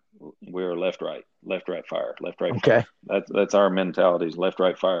are left right fire, left right Okay. fire. That's our mentality, is left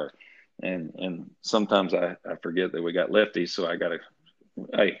right fire. And sometimes I forget that we got lefties, so I gotta,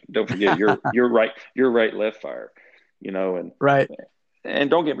 hey, don't forget you're right left fire, and Right.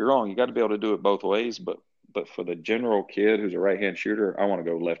 don't get me wrong, you got to be able to do it both ways, but for the general kid who's a right hand shooter, I want to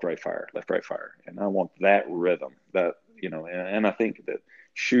go left right fire, and I want that rhythm, that and I think that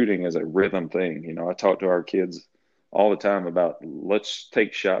shooting is a rhythm thing. I talk to our kids all the time about, let's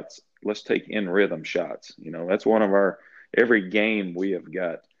take shots, let's take in rhythm shots. That's one of our, every game we have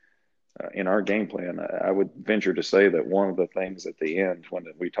got in our game plan. I would venture to say that one of the things at the end, when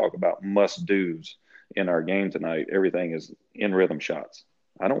we talk about must do's in our game tonight, everything is in rhythm shots.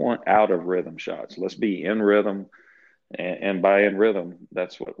 I don't want out of rhythm shots. Let's be in rhythm, and by in rhythm,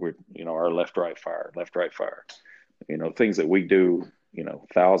 that's what we're, our left right fire, things that we do,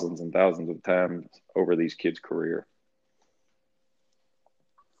 thousands and thousands of times over these kids' career.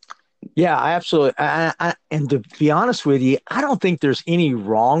 Yeah, I absolutely. And to be honest with you, I don't think there's any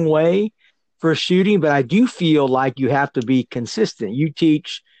wrong way for shooting, but I do feel like you have to be consistent. You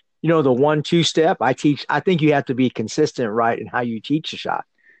teach, the 1-2 step. I think you have to be consistent, right, in how you teach the shot.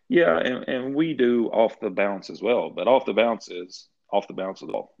 Yeah, and we do off the bounce as well, but off the bounce is off the bounce of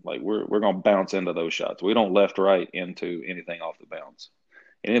the ball. Like we're gonna bounce into those shots. We don't left right into anything off the bounce.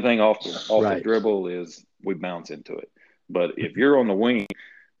 Anything off the Right. dribble is, we bounce into it. But if you're on the wing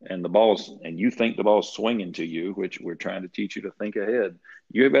and you think the ball's swinging to you, which we're trying to teach you to think ahead,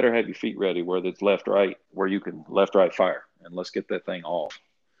 you better have your feet ready, whether it's left right, where you can left right fire, and let's get that thing off.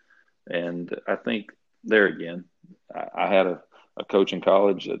 And I think there again, I had a coach in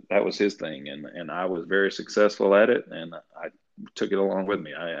college that was his thing, and I was very successful at it, and I took it along with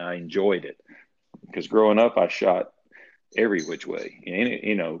me. I enjoyed it. because growing up, I shot every which way,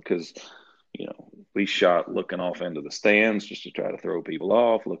 because, we shot looking off into the stands just to try to throw people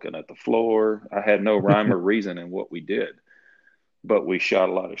off, looking at the floor. I had no rhyme or reason in what we did, but we shot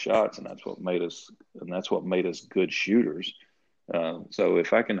a lot of shots, and that's what made us good shooters. So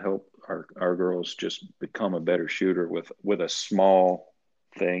if I can help our girls just become a better shooter with a small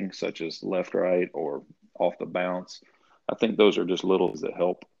thing such as left, right, or off the bounce, I think those are just little that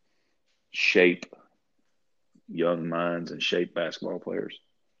help shape young minds and shape basketball players.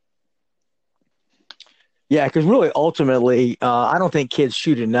 Yeah, because really, ultimately, I don't think kids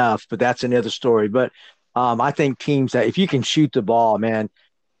shoot enough, but that's another story. But I think teams that if you can shoot the ball, man,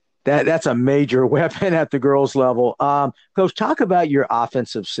 that's a major weapon at the girls' level. Coach, talk about your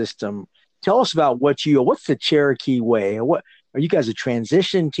offensive system. Tell us about what's the Cherokee way? What are you guys, a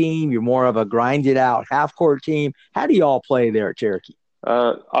transition team? You're more of a grinded out half court team. How do you all play there at Cherokee?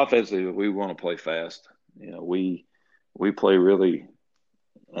 Offensively, we want to play fast. We play really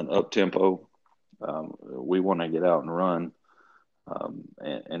an up tempo. We want to get out and run,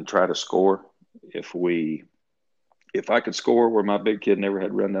 and try to score. If I could score where my big kid never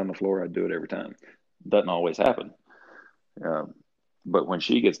had run down the floor, I'd do it every time. Doesn't always happen. But when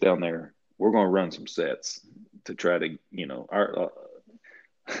she gets down there, we're going to run some sets to try to,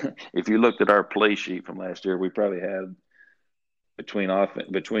 if you looked at our play sheet from last year, we probably had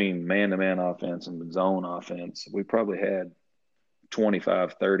between man-to-man offense and zone offense, we probably had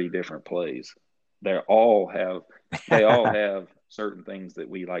 25, 30 different plays. They all have certain things that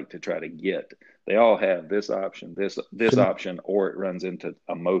we like to try to get. They all have this option, this option, or it runs into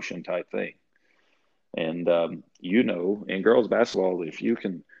a motion type thing. And in girls basketball, if you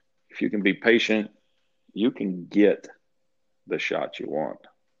can be patient, you can get the shot you want.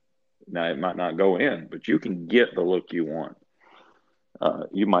 Now it might not go in, but you can get the look you want.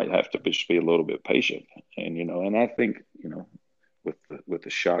 You might have to just be a little bit patient, and I think with the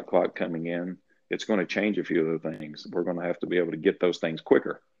shot clock coming in, it's going to change a few of the things. We're going to have to be able to get those things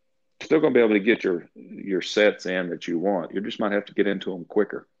quicker. Still going to be able to get your sets in that you want. You just might have to get into them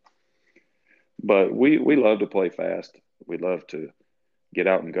quicker. But we love to play fast. We love to get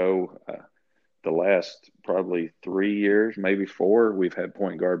out and go. The last probably 3 years, maybe 4, we've had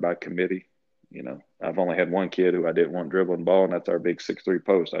point guard by committee. I've only had one kid who I didn't want dribbling the ball, and that's our big 6'3"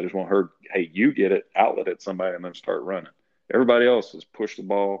 post. I just want her, hey, you get it, outlet it somebody, and then start running. Everybody else has pushed the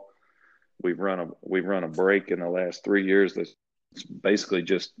ball. We've run a break in the last 3 years that's basically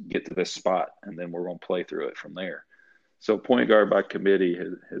just get to this spot, and then we're going to play through it from there. So point guard by committee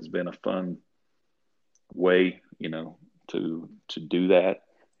has been a fun way, to do that.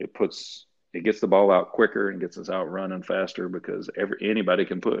 It gets the ball out quicker and gets us out running faster because anybody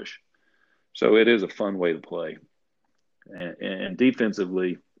can push. So it is a fun way to play. And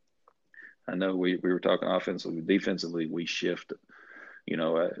defensively, I know we were talking offensively. Defensively, we shift.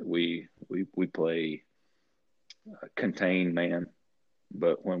 We play contain man,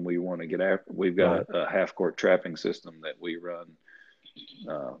 but when we want to get after, we've got a half court trapping system that we run,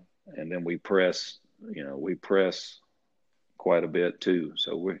 and then we press. We press quite a bit too.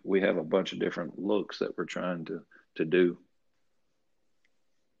 So we have a bunch of different looks that we're trying to do.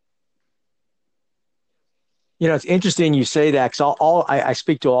 It's interesting you say that because I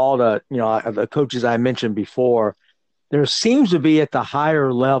speak to all the coaches I mentioned before. There seems to be at the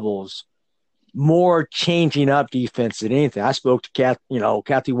higher levels more changing up defense than anything. I spoke to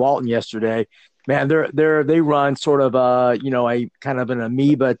Kathy Walton yesterday. Man, they run sort of a kind of an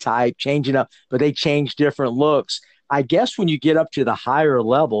amoeba type changing up, but they change different looks. I guess when you get up to the higher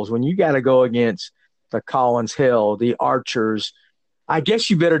levels, when you got to go against the Collins Hill, the Archers, I guess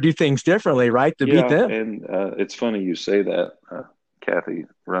you better do things differently, right, to beat them. And it's funny you say that. Kathy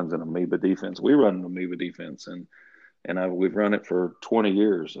runs an amoeba defense. We run an amoeba defense, and we've run it for 20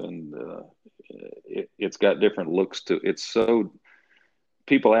 years, and it's got different looks to it. So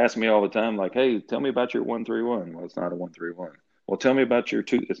people ask me all the time, like, "Hey, tell me about your 1-3-1." Well, it's not a 1-3-1. Well, tell me about your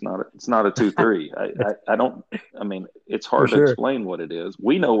 2. It's not a 2-3. I don't. I mean, it's hard to explain what it is.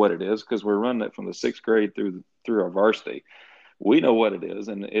 We know what it is because we're running it from the 6th grade through our varsity. We know what it is,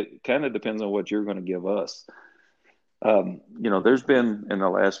 and it kind of depends on what you're going to give us. There's been in the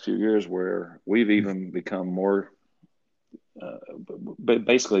last few years where we've even become more, but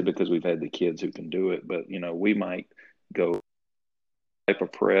basically because we've had the kids who can do it. But we might go type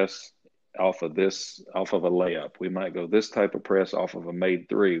of press off of a layup. We might go this type of press off of a made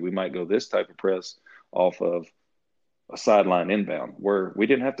 3. We might go this type of press off of a sideline inbound, where we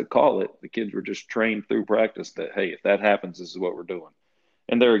didn't have to call it. The kids were just trained through practice that, hey, if that happens, this is what we're doing.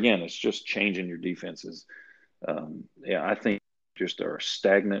 And there again, it's just changing your defenses. I think just are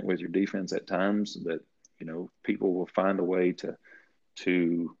stagnant with your defense at times, that, people will find a way to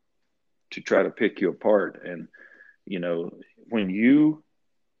try to pick you apart. And,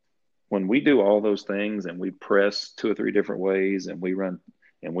 when we do all those things and we press 2 or 3 different ways and we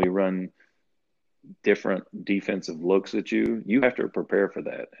run different defensive looks at you, you have to prepare for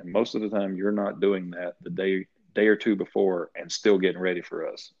that. And most of the time you're not doing that the day or two before and still getting ready for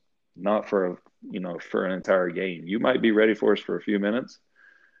us. Not for for an entire game. You might be ready for us for a few minutes,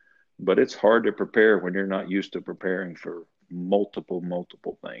 but it's hard to prepare when you're not used to preparing for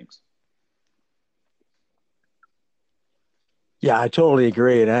multiple things. Yeah, I totally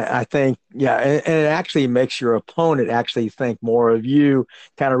agree. And I think, yeah, and it actually makes your opponent actually think more of you,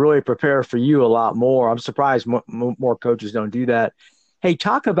 kind of really prepare for you a lot more. I'm surprised more coaches don't do that. Hey,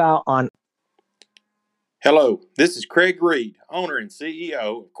 talk about on. Hello, this is Craig Reed, owner and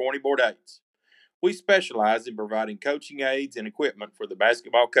CEO of Corny Board Aids. We specialize in providing coaching aids and equipment for the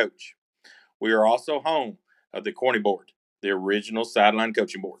basketball coach. We are also home of the Corny Board, the original sideline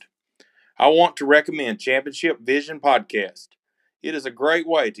coaching board. I want to recommend Championship Vision Podcast. It is a great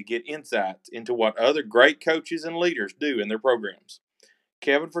way to get insights into what other great coaches and leaders do in their programs.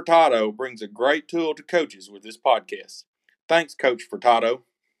 Kevin Furtado brings a great tool to coaches with this podcast. Thanks, Coach Furtado.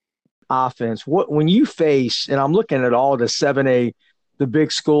 Offense, when you face, and I'm looking at all the 7A, the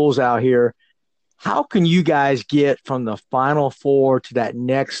big schools out here, how can you guys get from the Final Four to that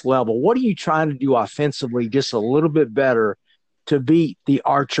next level? What are you trying to do offensively just a little bit better to beat the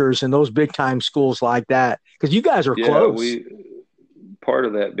Archers and those big time schools like that? Because you guys are close. Part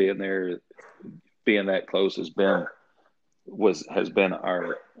of that being that close has been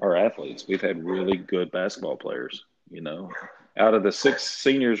our athletes. We've had really good basketball players. Out of the 6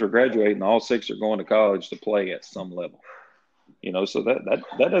 seniors who are graduating, all 6 are going to college to play at some level. So that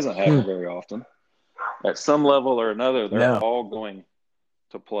doesn't happen very often. At some level or another, they're all going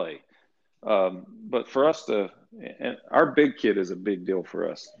to play. But for us and our big kid is a big deal for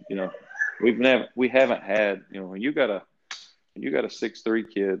us. We haven't had, when you got a 6'3"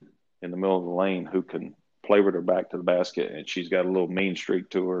 kid in the middle of the lane who can play with her back to the basket, and she's got a little mean streak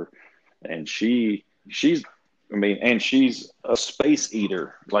to her, and she's a space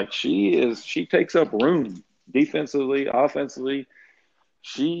eater. Like she takes up room defensively, offensively.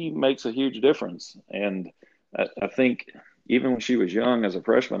 She makes a huge difference. And I think even when she was young as a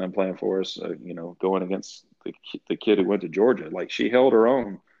freshman and playing for us, going against the kid who went to Georgia, like she held her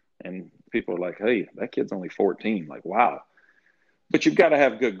own, and people are like, hey, that kid's only 14. Like, wow. But you've got to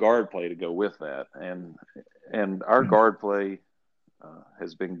have good guard play to go with that. And our guard play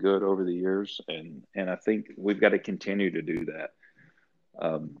has been good over the years. And I think we've got to continue to do that,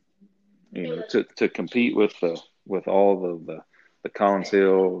 to compete with all of the Collins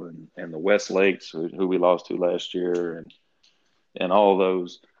Hill and the Westlakes who we lost to last year and all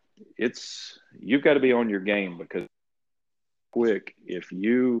those. You've got to be on your game, because quick, if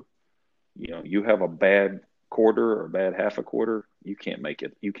you have a bad quarter or a bad half a quarter, you can't make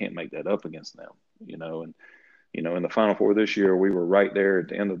that up against them. And in the Final Four this year, we were right there at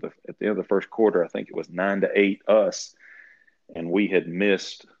the end of the first quarter. I think it was 9-8 us, and we had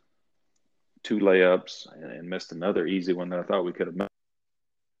missed 2 layups and missed another easy one that I thought we could have made.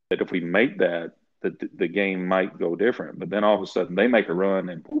 That if we make that, the game might go different. But then all of a sudden they make a run,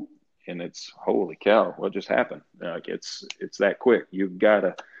 and it's holy cow, what just happened? Like it's that quick. You've got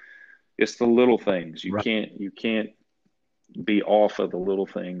to. It's the little things. You can't be off of the little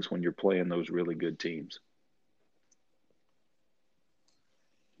things when you're playing those really good teams.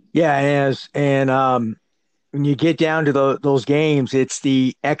 Yeah, when you get down to those games, it's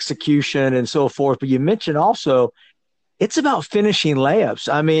the execution and so forth. But you mentioned also, it's about finishing layups.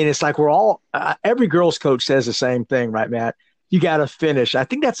 I mean, it's like we're all every girls coach says the same thing, right, Matt? You got to finish. I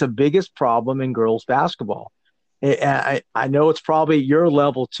think that's the biggest problem in girls basketball. I know it's probably your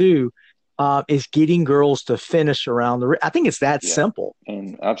level too, is getting girls to finish around the rim. I think it's that simple.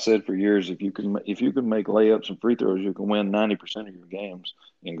 And I've said for years, if you can make layups and free throws, you can win 90% of your games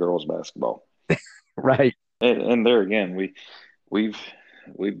in girls basketball. Right. And there again, we've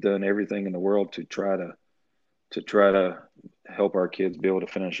done everything in the world to try to help our kids be able to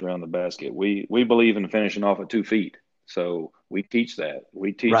finish around the basket. We believe in finishing off at 2 feet. So we teach that.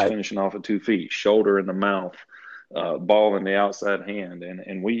 We teach finishing off at 2 feet, shoulder in the mouth, ball in the outside hand.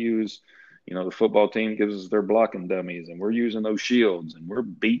 And we use, the football team gives us their blocking dummies, and we're using those shields, and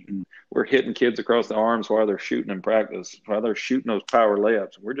we're hitting kids across the arms while they're shooting in practice, while they're shooting those power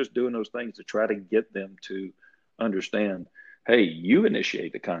layups. We're just doing those things to try to get them to understand, hey, you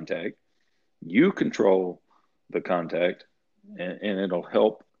initiate the contact, you control the contact, and it'll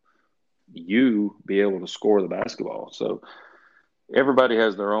help you be able to score the basketball. So everybody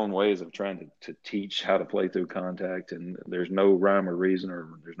has their own ways of trying to teach how to play through contact, and there's no rhyme or reason, or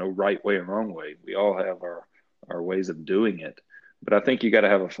there's no right way or wrong way. We all have our ways of doing it. But I think you got to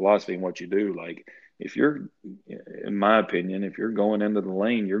have a philosophy in what you do. Like, if you're, in my opinion, if you're going into the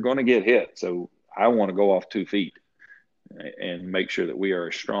lane, you're going to get hit. So I want to go off 2 feet and make sure that we are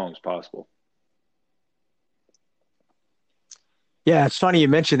as strong as possible. Yeah, it's funny you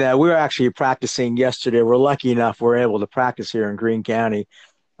mentioned that. We were actually practicing yesterday. We're lucky enough we're able to practice here in Greene County.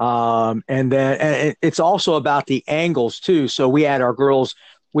 And it's also about the angles too. So we had our girls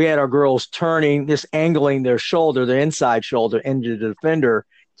turning, just angling their shoulder, their inside shoulder into the defender,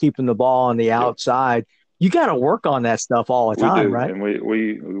 keeping the ball on the outside. You got to work on that stuff all the time, right? And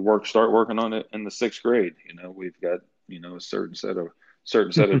we start working on it in the 6th grade. We've got, a certain set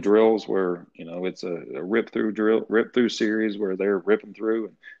of drills where, it's a rip through series where they're ripping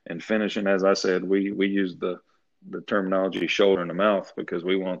through and finishing. As I said, we use the terminology shoulder in the mouth, because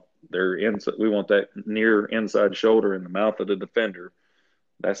we want that near inside shoulder in the mouth of the defender.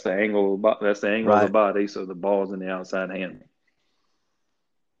 That's the angle of the body. So the ball's in the outside hand.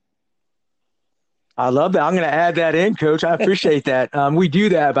 I love that. I'm going to add that in, Coach. I appreciate that. We do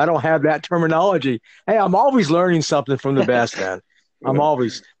that, but I don't have that terminology. Hey, I'm always learning something from the best, man. I'm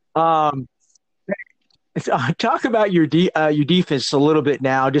always. Talk about your defense a little bit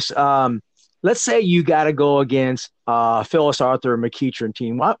now. Just let's say you got to go against Phyllis Arthur and McEachern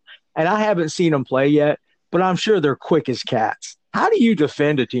team, and I haven't seen them play yet, but I'm sure they're quick as cats. How do you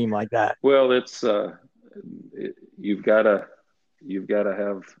defend a team like that? Well, it's you've got to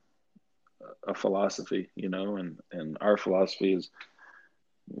have a philosophy, and our philosophy is,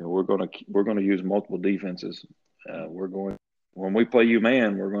 we're going to use multiple defenses. When we play you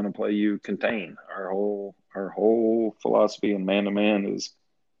man, we're going to play you contain. Our whole philosophy in man-to-man is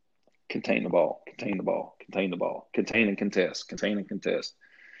contain the ball, contain the ball, contain the ball, contain and contest, contain and contest.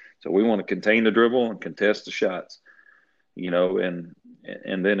 So we want to contain the dribble and contest the shots, and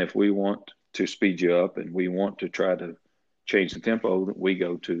then if we want to speed you up and we want to try to change the tempo, we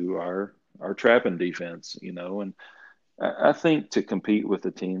go to our trapping defense, and I think to compete with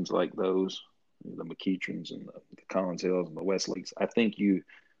the teams like those, the McEachrons and the Collins Hills and the Westlakes, I think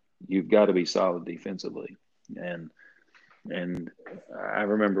you've got to be solid defensively. And I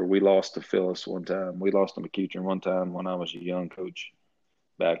remember we lost to Phyllis one time. We lost to McEachern one time when I was a young coach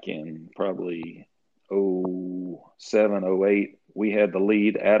back in probably 07, 08. We had the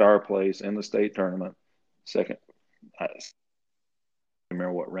lead at our place in the state tournament. Second, I don't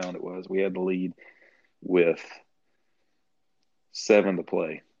remember what round it was. We had the lead with 7 to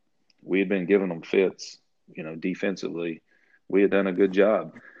play. We had been giving them fits, defensively. We had done a good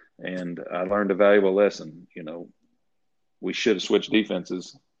job. And I learned a valuable lesson. We should have switched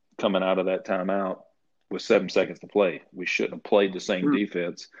defenses coming out of that timeout with 7 seconds to play. We shouldn't have played the same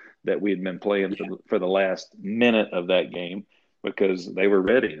defense that we had been playing for the last minute of that game, because they were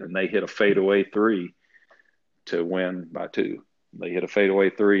ready and they hit a fadeaway 3 to win by 2. They hit a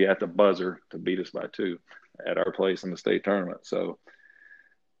fadeaway 3 at the buzzer to beat us by 2 at our place in the state tournament. So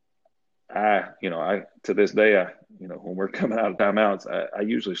I to this day, when we're coming out of timeouts, I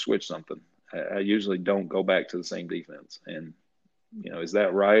usually switch something. I usually don't go back to the same defense. And, is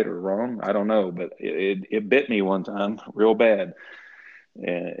that right or wrong? I don't know, but it bit me one time real bad.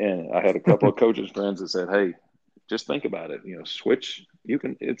 And I had a couple of coaches friends that said, hey, just think about it, switch.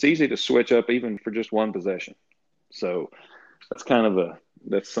 It's easy to switch up even for just one possession. So that's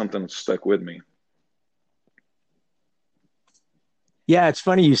something that stuck with me. Yeah, it's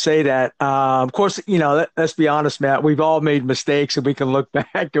funny you say that. Of course, let's be honest, Matt, we've all made mistakes and we can look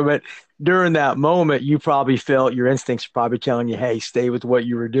back to it. During that moment, you probably felt your instincts were probably telling you, hey, stay with what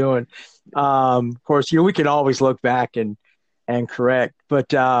you were doing. Of course, we can always look back and correct.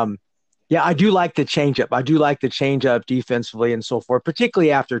 But, yeah, I do like the change up. I do like the change up defensively and so forth,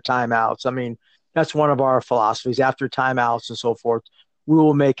 particularly after timeouts. I mean, that's one of our philosophies. After timeouts and so forth, we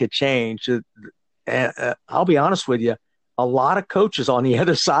will make a change. And I'll be honest with you. A lot of coaches on the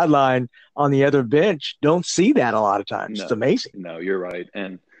other sideline, on the other bench, don't see that a lot of times. No, it's amazing. No, you're right.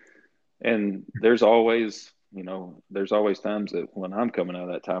 And there's always times that when I'm coming out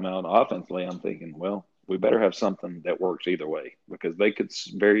of that timeout offensively, I'm thinking, well, we better have something that works either way, because they could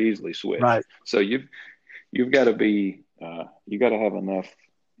very easily switch. Right. So you've got to be you got to have enough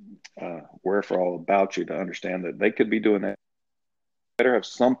wherewithal about you to understand that they could be doing that. You better have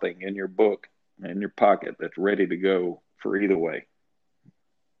something in your book, in your pocket, that's ready to go for either way,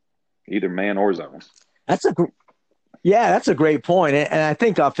 either man or zone. That's a great point. And I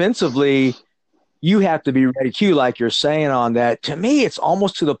think offensively, you have to be ready too, like you're saying on that. To me, it's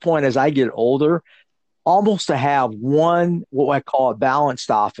almost to the point as I get older, almost to have one, what I call a balanced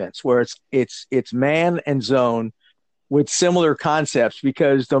offense, where it's man and zone with similar concepts.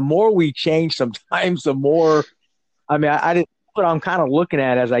 Because the more we change, sometimes the more. I mean, I didn't. What I'm kind of looking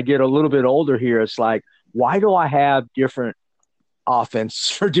at as I get a little bit older here, it's like, why do I have different offense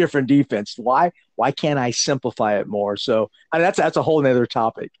for different defense? Why can't I simplify it more? So that's a whole nother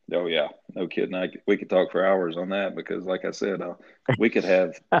topic. Oh yeah, no kidding. We could talk for hours on that because, like I said, we could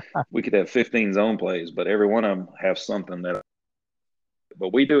have 15 zone plays, but every one of them have something that.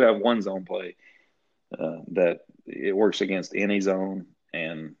 But we do have one zone play that it works against any zone,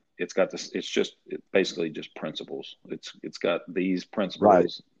 and it's got this. It's basically just principles. It's got these Right.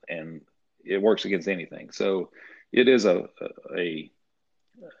 principles, and it works against anything. So it is a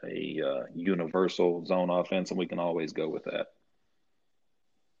universal zone offense, and we can always go with that.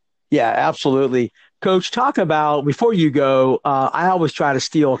 Yeah, absolutely. Coach, talk about before you go. I always try to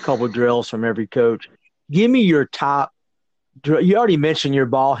steal a couple drills from every coach. Give me your top drill. You already mentioned your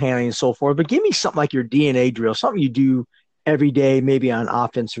ball handling and so forth, but give me something like your DNA drill, something you do every day, maybe on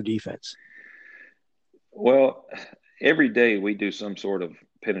offense or defense. Well, every day we do some sort of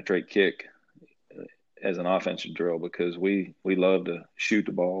penetrate kick as an offensive drill because we love to shoot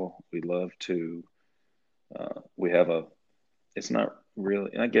the ball. We love to we have a it's not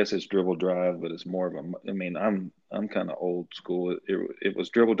really I guess it's dribble drive, but it's more of a I mean I'm kind of old school. It was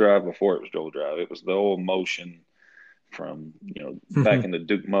dribble drive before it was dribble drive. It was the old motion from back in the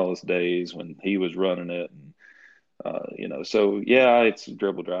Duke Mullis days when he was running it. And so yeah, it's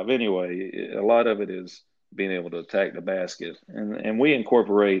dribble drive. Anyway, a lot of it is being able to attack the basket, and we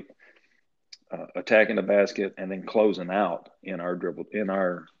incorporate attacking the basket and then closing out in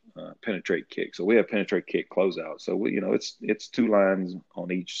our penetrate kick. So we have penetrate kick closeout. So it's two lines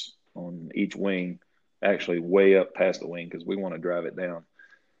on each wing, actually way up past the wing because we want to drive it down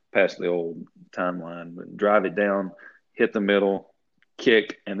past the old timeline, but drive it down, hit the middle,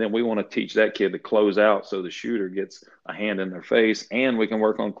 kick, and then we want to teach that kid to close out so the shooter gets a hand in their face, and we can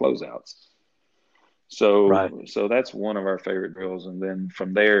work on closeouts. Right. So that's one of our favorite drills, and then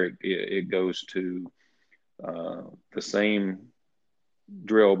from there it goes to the same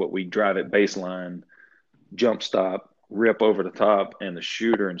drill, but we drive it baseline, jump stop, rip over the top, and the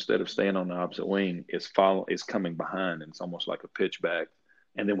shooter instead of staying on the opposite wing is coming behind, and it's almost like a pitch back,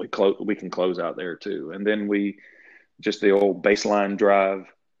 and then we can close out there too, and then we just the old baseline drive,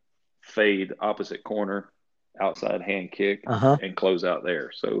 fade opposite corner, outside hand kick, Uh-huh. and close out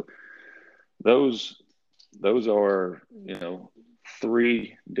there. So those are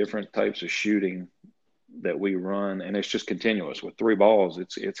three different types of shooting that we run, and it's just continuous with three balls.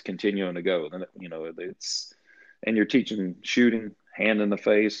 It's continuing to go. Then and you're teaching shooting, hand in the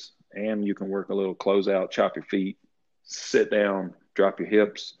face, and you can work a little closeout, chop your feet, sit down, drop your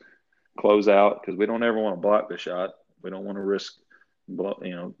hips, close out because we don't ever want to block the shot. We don't want to risk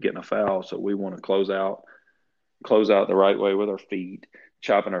getting a foul, so we want to close out the right way with our feet,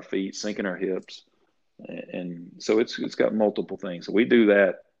 chopping our feet, sinking our hips, and so it's got multiple things. So we do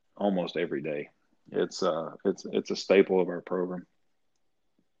that almost every day. It's a staple of our program.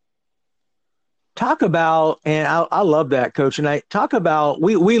 Talk about, and I love that, Coach. And I talk about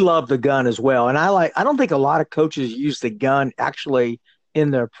we love the gun as well. And I don't think a lot of coaches use the gun actually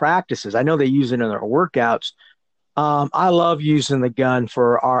in their practices. I know they use it in their workouts. I love using the gun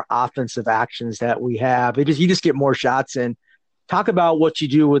for our offensive actions that we have because you just get more shots in. Talk about what you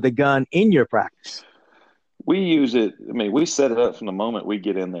do with the gun in your practice. We use it. I mean, we set it up from the moment we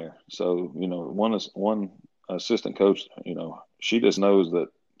get in there. So one assistant coach, she just knows that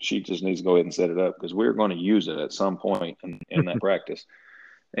she just needs to go ahead and set it up because we're going to use it at some point in that practice.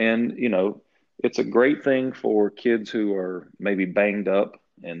 And it's a great thing for kids who are maybe banged up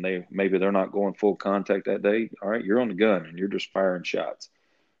and they're not going full contact that day. All right, you're on the gun and you're just firing shots.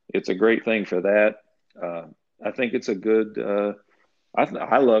 It's a great thing for that. I think it's a good.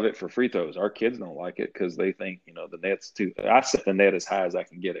 I love it for free throws. Our kids don't like it because they think the net's too. I set the net as high as I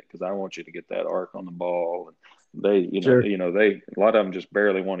can get it because I want you to get that arc on the ball. And Sure. a lot of them just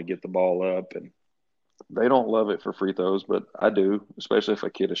barely want to get the ball up, and they don't love it for free throws, but I do, especially if a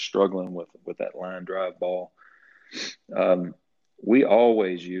kid is struggling with that line drive ball. We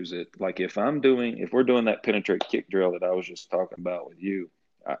always use it. Like if we're doing that penetrate kick drill that I was just talking about with you,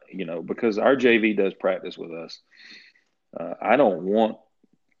 because our JV does practice with us. I don't want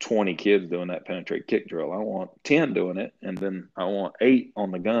 20 kids doing that penetrate kick drill. I want 10 doing it, and then I want 8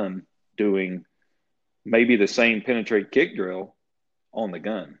 on the gun doing maybe the same penetrate kick drill on the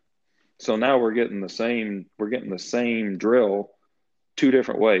gun. So now we're getting the same drill 2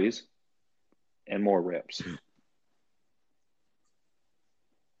 different ways and more reps.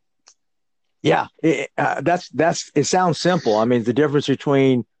 Yeah, it sounds simple. I mean, the difference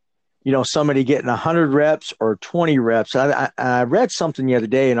between somebody getting 100 reps or 20 reps. I read something the other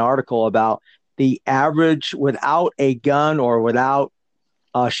day, an article about the average without a gun or without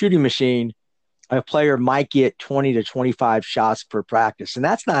a shooting machine, a player might get 20 to 25 shots per practice, and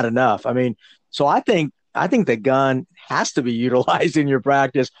that's not enough. I mean, so I think the gun has to be utilized in your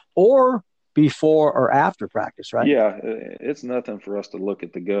practice or before or after practice, right? Yeah, it's nothing for us to look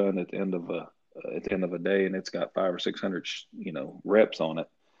at the gun at the end of a day, and it's got 500 or 600 reps on it.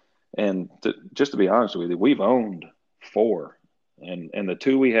 And just to be honest with you, we've owned four, and the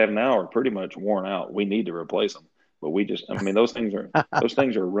two we have now are pretty much worn out. We need to replace them, but I mean, those things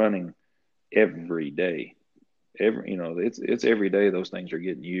are running every day. It's every day those things are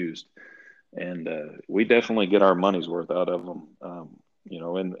getting used, and we definitely get our money's worth out of them.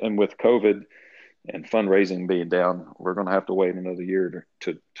 And with COVID and fundraising being down, we're going to have to wait another year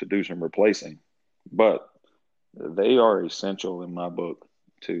to do some replacing. But they are essential in my book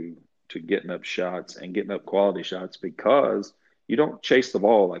to getting up shots and getting up quality shots, because you don't chase the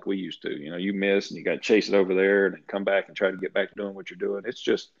ball like we used to. You miss and you got to chase it over there and then come back and try to get back to doing what you're doing. It's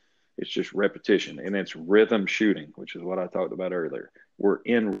just repetition, and it's rhythm shooting, which is what I talked about earlier. We're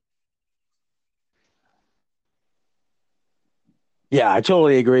in. Yeah, I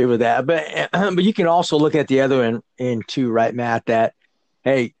totally agree with that. But you can also look at the other end too, right, Matt? That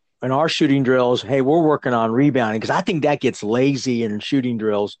hey, in our shooting drills, hey, we're working on rebounding, because I think that gets lazy in shooting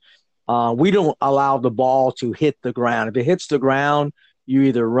drills. We don't allow the ball to hit the ground. If it hits the ground, you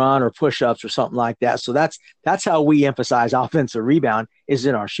either run or push ups or something like that. So that's how we emphasize offensive rebound, is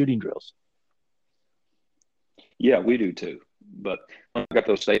in our shooting drills. Yeah, we do too. But I got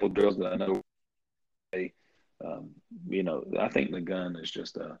those staple drills that I know. Um, I think the gun is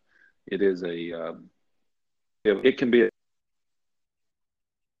just it is it can be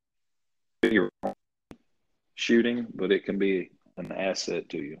your shooting, but it can be an asset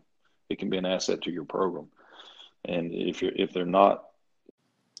to you. It can be an asset to your program. And if they're not.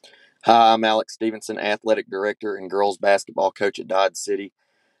 Hi, I'm Alex Stevenson, Athletic Director and Girls Basketball Coach at Dodge City.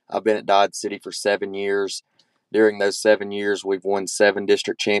 I've been at Dodge City for 7 years. During those 7 years, we've won 7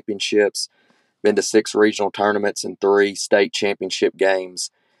 district championships, been to 6 regional tournaments, and 3 state championship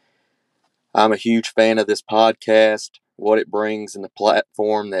games. I'm a huge fan of this podcast, what it brings, and the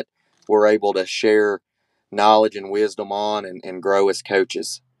platform that we're able to share knowledge and wisdom on and grow as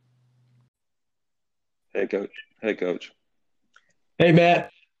coaches. Hey, Coach. Hey, Coach. Hey,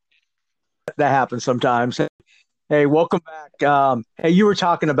 Matt. That happens sometimes. Hey, welcome back. Hey, you were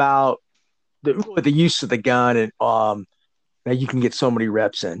talking about the use of the gun, and that you can get so many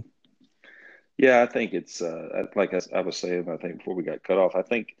reps in. Yeah, I think it's like I was saying, I think before we got cut off, I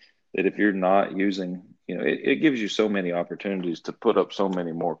think that if you're not using, it gives you so many opportunities to put up so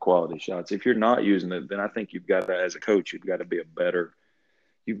many more quality shots. If you're not using it, then I think you've got to, as a coach, you've got to be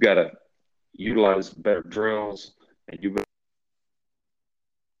you've got to utilize better drills, and you've got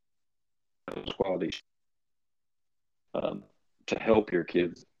those quality to help your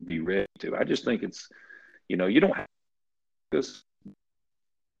kids be ready to. I just think it's, you don't have this.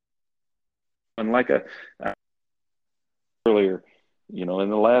 And like earlier, in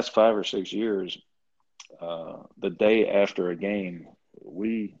the last 5 or 6 years, the day after a game,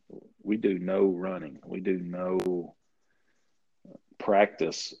 we do no running. We do no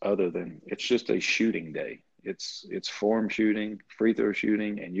practice other than it's just a shooting day. It's form shooting, free throw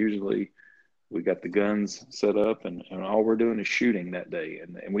shooting, and usually we got the guns set up, and all we're doing is shooting that day.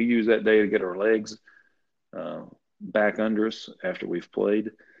 And we use that day to get our legs back under us after we've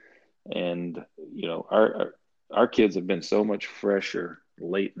played. And, our kids have been so much fresher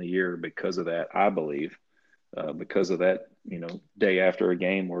late in the year because of that, I believe, because of that, day after a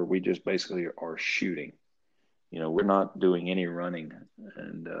game where we just basically are shooting. We're not doing any running.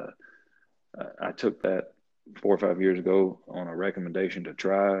 And I took that 4 or 5 years ago on a recommendation to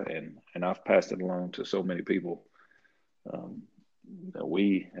try, and I've passed it along to so many people. That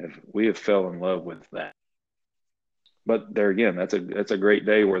we have fell in love with that. But there again, that's a great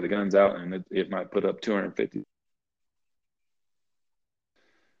day where the gun's out, and it might put up 250,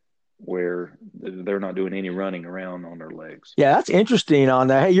 where they're not doing any running around on their legs. Yeah, that's interesting on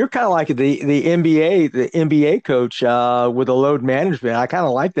that. Hey, you're kind of like the NBA coach with the load management. I kind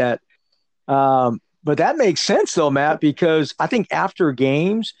of like that. But that makes sense though, Matt, because I think after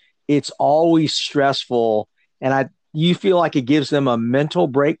games, it's always stressful, and you feel like it gives them a mental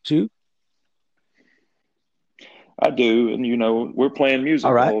break too. I do, and we're playing music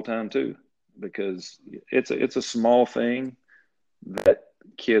All the right. whole time too, because it's a small thing that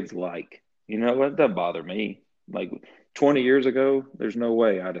kids like. It doesn't bother me. Like 20 years ago, there's no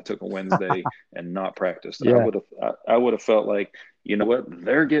way I'd have took a Wednesday and not practiced. Yeah. I would have felt like, you know what,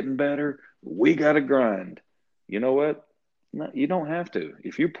 they're getting better. We got to grind. You know what? No, you don't have to.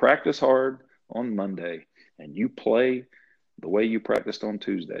 If you practice hard on Monday and you play the way you practiced on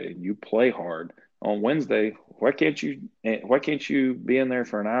Tuesday and you play hard on Wednesday, why can't you be in there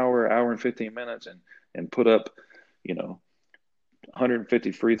for an hour and 15 minutes and put up,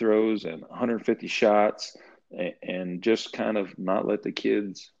 150 free throws and 150 shots and just kind of not let the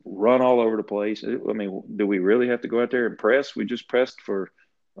kids run all over the place? I mean, do we really have to go out there and press? We just pressed for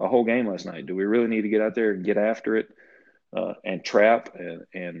a whole game last night. Do we really need to get out there and get after it and trap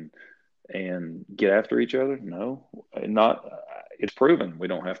and get after each other? No, not. It's proven we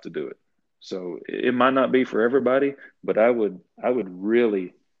don't have to do it. So it might not be for everybody, but I would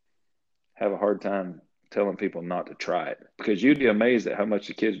really have a hard time telling people not to try it, because you'd be amazed at how much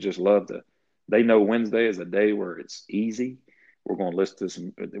the kids just love they know Wednesday is a day where it's easy. We're going to list this.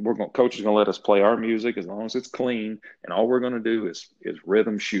 Coach is going to let us play our music as long as it's clean. And all we're going to do is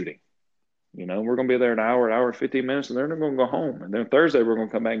rhythm shooting. We're going to be there an hour, 15 minutes, and then they're going to go home. And then Thursday, we're going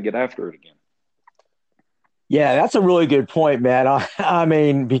to come back and get after it again. Yeah, that's a really good point, man. I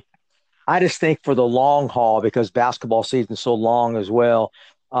mean, I just think for the long haul, because basketball season is so long as well,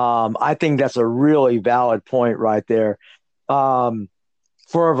 I think that's a really valid point right there,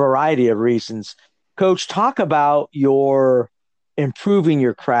 for a variety of reasons. Coach, talk about your improving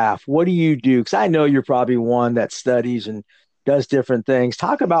your craft. What do you do? Because I know you're probably one that studies and does different things.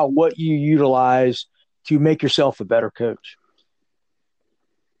 Talk about what you utilize to make yourself a better coach.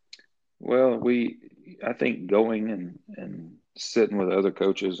 Well, I think going and sitting with other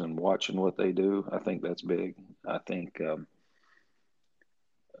coaches and watching what they do, I think that's big. I think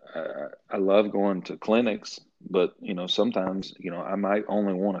I love going to clinics, but sometimes I might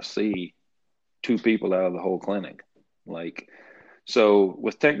only want to see two people out of the whole clinic. So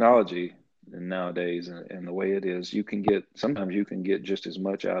with technology and nowadays and the way it is, sometimes you can get just as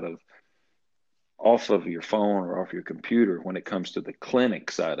much off of your phone or off your computer when it comes to the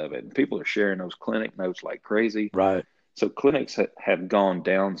clinic side of it. And people are sharing those clinic notes like crazy. Right. So clinics have gone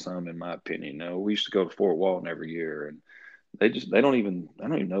down some, in my opinion. We used to go to Fort Walton every year, and I don't even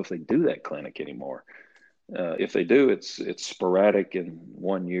know if they do that clinic anymore. If they do, it's sporadic in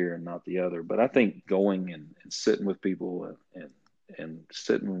one year and not the other. But I think going and sitting with people and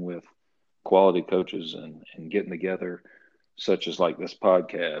sitting with quality coaches and getting together, such as like this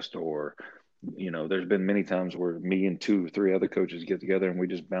podcast, or there's been many times where me and 2 or 3 other coaches get together and we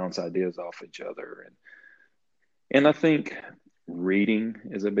just bounce ideas off each other. And I think reading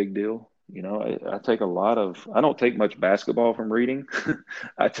is a big deal. I take I don't take much basketball from reading.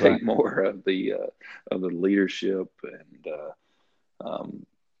 I take Right. more of the leadership and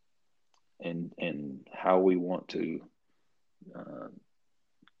how we want to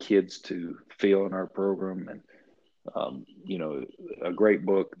kids to feel in our program. And a great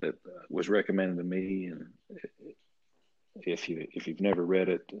book that was recommended to me, and if you've never read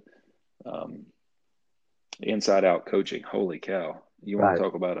it, Inside Out Coaching. Holy cow! You want Right. to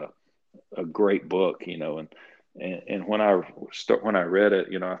talk about a great book, and when I read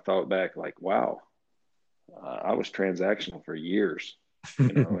it, I thought back like, wow, I was transactional for years,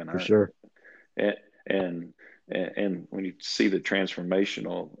 and For sure. and when you see the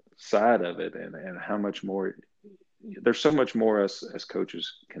transformational side of it, and how much more, there's so much more us as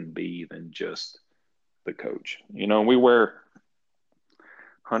coaches can be than just the coach. We wear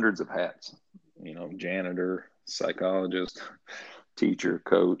hundreds of hats, janitor, psychologist, teacher,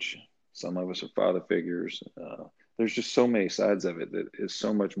 coach. Some of us are father figures. There's just so many sides of it that is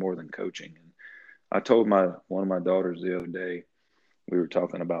so much more than coaching. And I told one of my daughters the other day, we were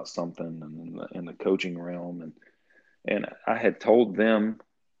talking about something in the coaching realm, and I had told them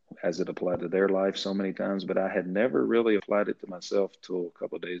as it applied to their life so many times, but I had never really applied it to myself till a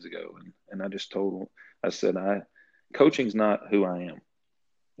couple of days ago. And I just told them, I said, coaching's not who I am.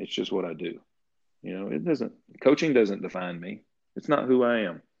 It's just what I do. Coaching doesn't define me. It's not who I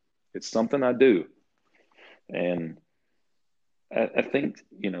am. It's something I do. And I think,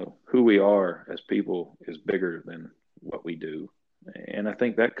 who we are as people is bigger than what we do. And I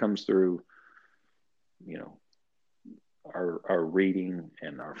think that comes through, our reading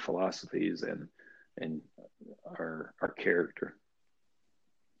and our philosophies and our character.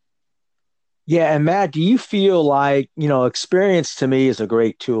 Yeah. And Matt, do you feel like, experience to me is a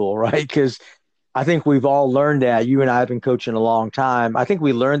great tool, right? Because I think we've all learned that. You and I have been coaching a long time. I think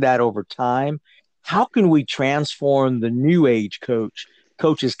we learned that over time. How can we transform the new age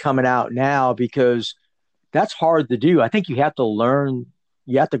coaches coming out now? Because that's hard to do. I think you have to learn,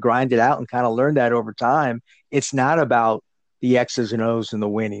 you have to grind it out and kind of learn that over time. It's not about the X's and O's and the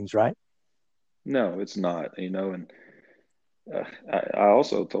winnings, right? No, it's not, and I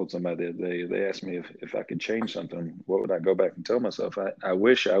also told somebody that they asked me if I could change something, what would I go back and tell myself? I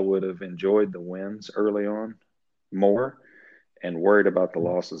wish I would have enjoyed the wins early on more and worried about the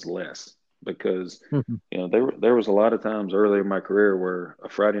losses less, because there was a lot of times early in my career where a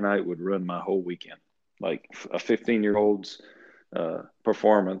Friday night would ruin my whole weekend. Like a 15-year-old's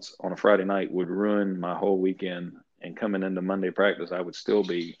performance on a Friday night would ruin my whole weekend, and coming into Monday practice, I would still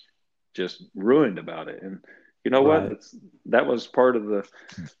be just ruined about it. And you know what? Right. That was part of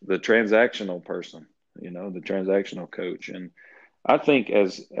the transactional person, the transactional coach. And I think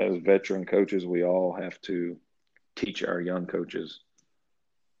as veteran coaches, we all have to teach our young coaches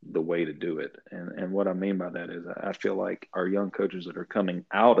the way to do it. And what I mean by that is I feel like our young coaches that are coming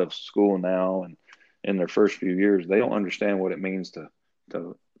out of school now and in their first few years, they don't understand what it means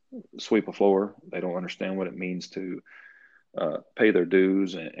to sweep a floor. They don't understand what it means to pay their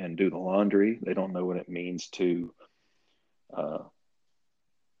dues and do the laundry. They don't know what it means to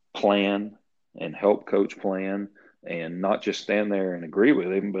plan and help coach plan, and not just stand there and agree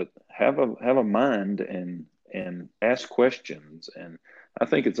with him, but have a mind and ask questions. And I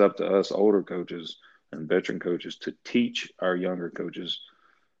think it's up to us older coaches and veteran coaches to teach our younger coaches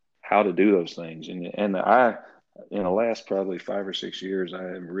how to do those things. And I, in the last probably 5 or 6 years, I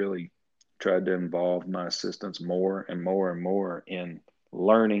have really tried to involve my assistants more and more and more in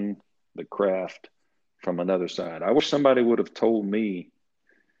learning the craft from another side. I wish somebody would have told me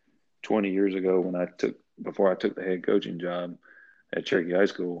 20 years ago before I took the head coaching job at Cherokee High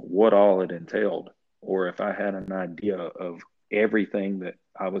School, what all it entailed, or if I had an idea of everything that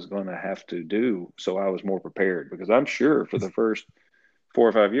I was going to have to do, so I was more prepared. Because I'm sure for the first 4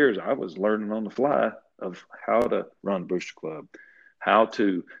 or 5 years, I was learning on the fly of how to run Booster Club, how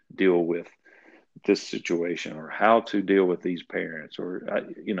to deal with this situation, or how to deal with these parents, or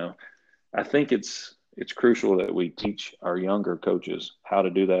I think it's crucial that we teach our younger coaches how to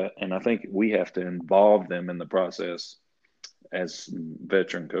do that. And I think we have to involve them in the process as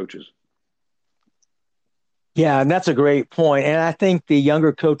veteran coaches. Yeah, and that's a great point. And I think the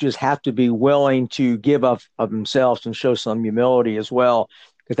younger coaches have to be willing to give up of themselves and show some humility as well,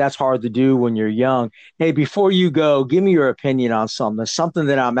 because that's hard to do when you're young. Hey, before you go, give me your opinion on something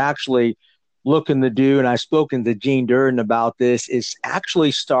that I'm actually looking to do. And I've spoken to Gene Durden about this, is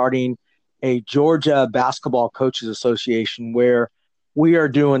actually starting a Georgia Basketball Coaches Association, where we are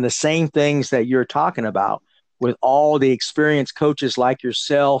doing the same things that you're talking about with all the experienced coaches like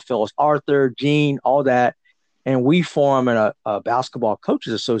yourself, Phyllis Arthur, Gene, all that. And we form a Basketball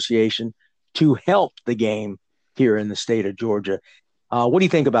Coaches Association to help the game here in the state of Georgia. What do you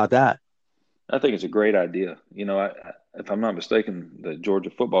think about that? I think it's a great idea. If I'm not mistaken, the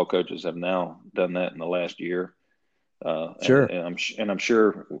Georgia football coaches have now done that in the last year. Sure. And I'm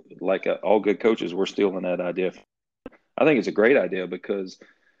sure, like all good coaches, we're stealing that idea. I think it's a great idea because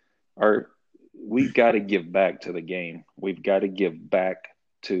we've got to give back to the game. We've got to give back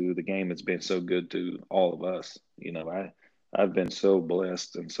to the game that's been so good to all of us. I've been so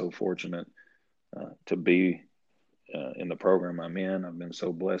blessed and so fortunate to be in the program I'm in. I've been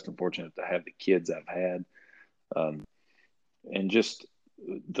so blessed and fortunate to have the kids I've had, and just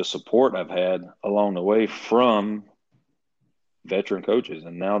the support I've had along the way from veteran coaches.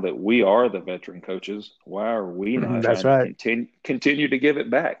 And now that we are the veteran coaches, why are we not That's trying right. to continue to give it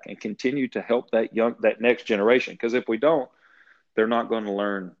back and continue to help that next generation? Because if we don't, they're not going to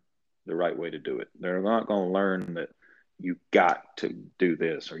learn the right way to do it. They're not going to learn that you've got to do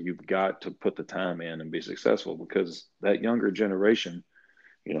this, or you've got to put the time in and be successful, because that younger generation,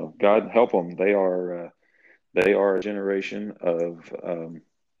 God help them. They are a generation of,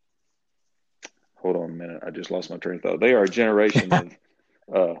 hold on a minute. I just lost my train of thought. They are a generation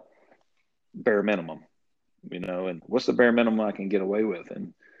of bare minimum, and what's the bare minimum I can get away with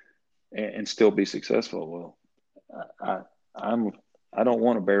and still be successful? Well, I don't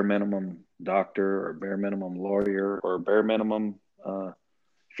want a bare minimum doctor or bare minimum lawyer or bare minimum.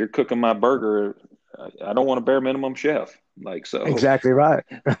 If you're cooking my burger, I don't want a bare minimum chef. So Exactly right.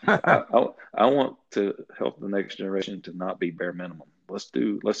 I want to help the next generation to not be bare minimum.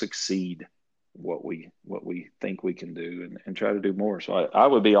 Let's exceed what we think we can do and try to do more. So I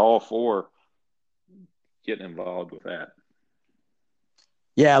would be all for getting involved with that.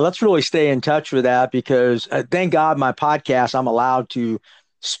 Yeah, let's really stay in touch with that, because thank God my podcast, I'm allowed to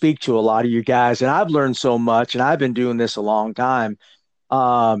speak to a lot of you guys, and I've learned so much, and I've been doing this a long time.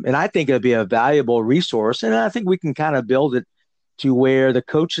 And I think it'll be a valuable resource, and I think we can kind of build it to where the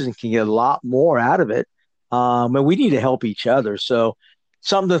coaches can get a lot more out of it. And we need to help each other. So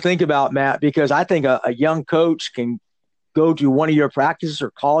something to think about, Matt, because I think a young coach can go to one of your practices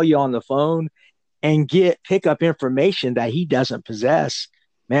or call you on the phone and pick up information that he doesn't possess,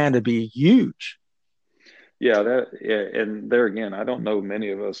 man, to be huge. And there again, I don't know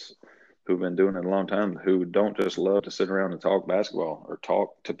many of us who've been doing it a long time who don't just love to sit around and talk basketball or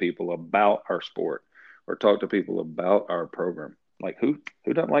talk to people about our sport or talk to people about our program. Like who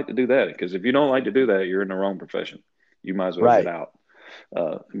doesn't like to do that? Because if you don't like to do that, you're in the wrong profession. You might as well get Right.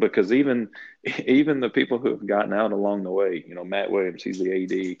 out. Because even the people who have gotten out along the way, Matt Williams, he's the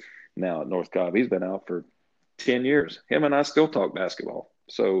AD now at North Cobb. He's been out for 10 years. Him and I still talk basketball.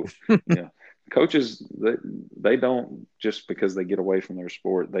 So, coaches, they don't, just because they get away from their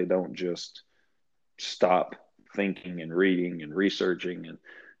sport, they don't just stop thinking and reading and researching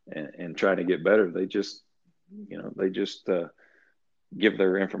and trying to get better. They just give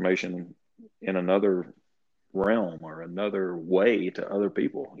their information in another realm or another way to other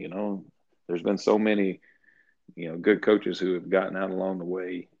people. There's been so many good coaches who have gotten out along the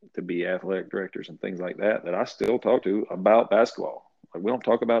way to be athletic directors and things like that I still talk to about basketball. Like, we don't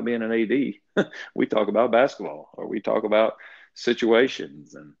talk about being an AD. We talk about basketball, or we talk about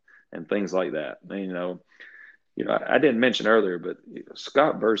situations and things like that. And, I didn't mention earlier, but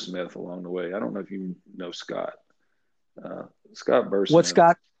Scott Bursmith along the way. I don't know if you know Scott. Scott What, Bursmith.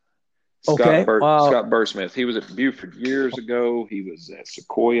 Scott? Okay. Scott Bursmith. He was at Buford years ago. He was at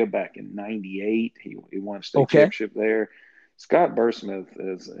Sequoia back in '98. He won a state championship there. Scott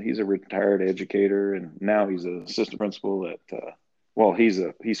Bursmith he's a retired educator, and now he's an assistant principal at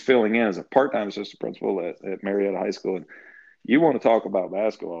he's filling in as a part-time assistant principal at Marietta High School. And you want to talk about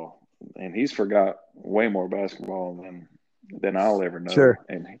basketball, and he's forgot way more basketball than I'll ever know. Sure.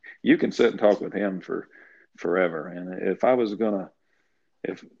 And you can sit and talk with him for forever. And if I was gonna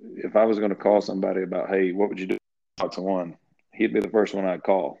call somebody about, hey, what would you do talk to one, he'd be the first one I'd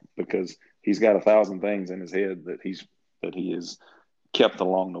call, because he's got 1,000 things in his head that he has kept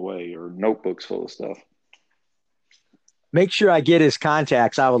along the way, or notebooks full of stuff. Make sure I get his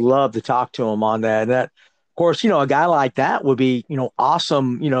contacts. I would love to talk to him on that. And that, of course, a guy like that would be,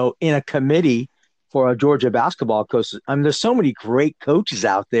 awesome, in a committee for a Georgia basketball coach. I mean, there's so many great coaches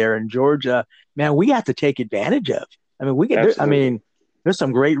out there in Georgia, man, we have to take advantage of. I mean, there's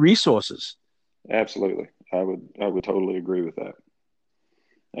some great resources. Absolutely. I would totally agree with that.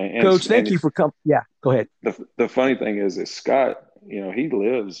 And Coach, thank you for coming. Yeah, go ahead. The funny thing is Scott, he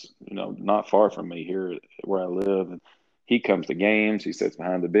lives, not far from me here where I live, and he comes to games. He sits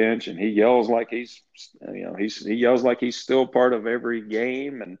behind the bench and he yells like he yells like he's still part of every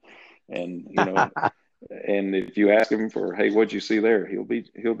game. And and if you ask him for, hey, what'd you see there? He'll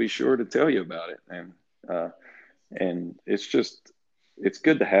be sure to tell you about it. And it's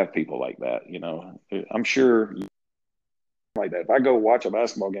good to have people like that. I'm sure like that. If I go watch a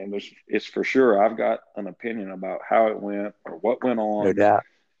basketball game, it's for sure I've got an opinion about how it went or what went on. No doubt.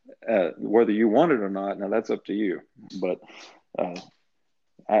 Whether you want it or not, now that's up to you. But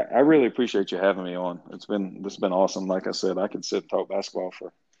I really appreciate you having me on. This has been awesome. Like I said, I could sit and talk basketball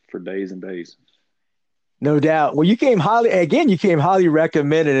for days and days. No doubt. Well, you came highly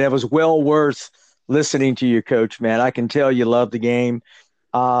recommended. It was well worth listening to you, Coach, man. I can tell you love the game.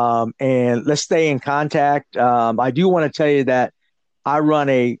 And let's stay in contact. I do want to tell you that I run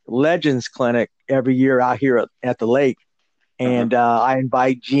a Legends Clinic every year out here at the lake. And I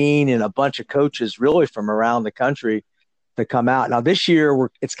invite Gene and a bunch of coaches really from around the country to come out. Now, this year,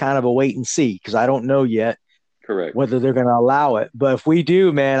 it's kind of a wait and see, because I don't know yet Correct. whether they're going to allow it. But if we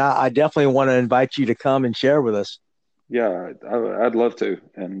do, man, I definitely want to invite you to come and share with us. Yeah, I'd love to.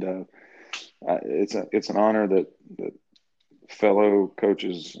 And it's an honor that fellow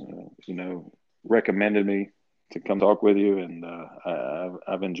coaches, recommended me to come talk with you, and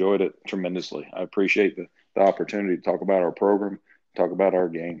I've enjoyed it tremendously. I appreciate the opportunity to talk about our program, talk about our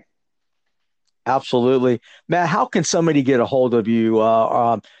game. Absolutely. Matt, how can somebody get a hold of you?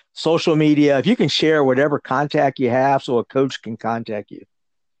 Social media, if you can share whatever contact you have so a coach can contact you.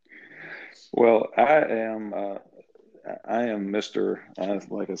 Well, I am Mr.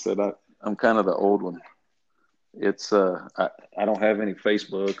 Like I said, I'm kind of the old one. It's I don't have any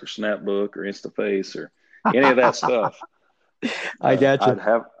Facebook or Snapbook or InstaFace or any of that stuff. I got you.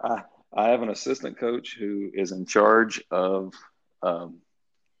 I have an assistant coach who is in charge of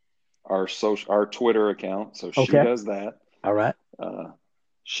our Twitter account. So she does that. All right.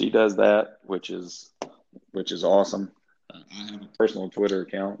 She does that, which is awesome. I have a personal Twitter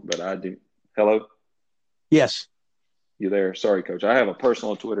account, but I do. Hello? Yes. You there? Sorry, Coach. I have a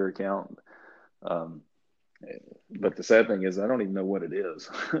personal Twitter account. But the sad thing is, I don't even know what it is.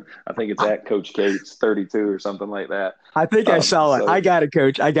 I think it's at Coach Cates 32 or something like that. I think I saw it. I So got it,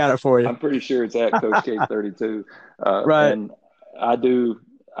 Coach. I got it for you. I'm pretty sure it's at Coach Cates 32. Right. And I do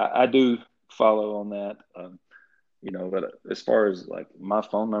follow on that. But as far as like my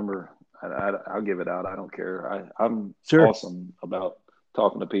phone number, I'll give it out. I don't care. I'm Sure. awesome about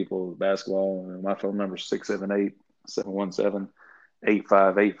talking to people basketball. My phone number is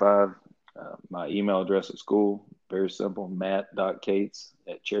 678-717-8585. My email address at school, very simple,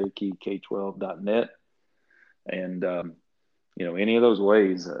 matt.cates@cherokeek12.net. And, any of those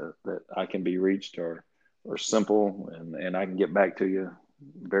ways that I can be reached are simple, and I can get back to you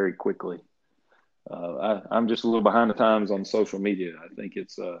very quickly. I'm just a little behind the times on social media. I think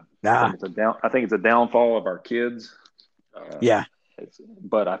it's a downfall of our kids. Yeah.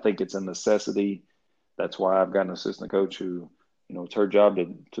 But I think it's a necessity. That's why I've got an assistant coach who, it's her job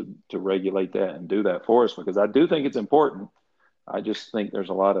to regulate that and do that for us, because I do think it's important. I just think there's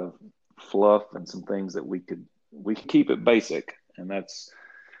a lot of fluff and some things that we could keep it basic, and that's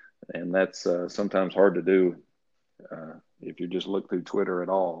sometimes hard to do if you just look through Twitter at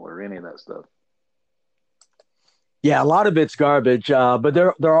all or any of that stuff. Yeah, a lot of it's garbage, but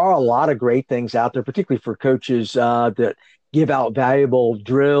there are a lot of great things out there, particularly for coaches that give out valuable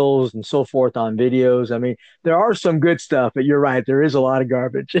drills and so forth on videos. I mean, there are some good stuff, but you're right, there is a lot of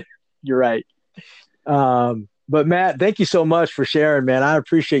garbage. You're right. But Matt, thank you so much for sharing, man. I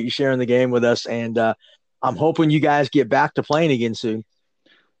appreciate you sharing the game with us, and I'm hoping you guys get back to playing again soon.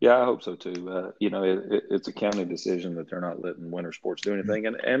 Yeah, I hope so too. It's a county decision that they're not letting winter sports do anything,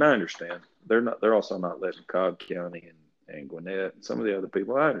 and I understand. They're also not letting Cobb County and Gwinnett and some of the other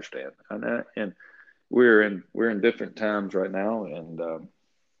people. I understand, and we're in different times right now, and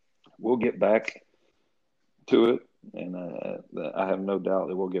we'll get back to it. And I have no doubt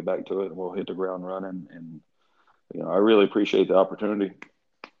that we'll get back to it, and we'll hit the ground running. And I really appreciate the opportunity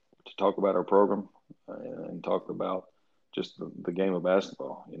to talk about our program and talk about just the game of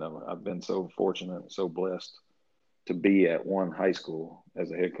basketball. I've been so fortunate and so blessed to be at one high school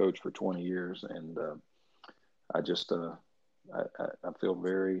as a head coach for 20 years. And I just, I feel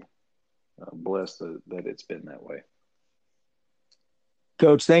very blessed that it's been that way.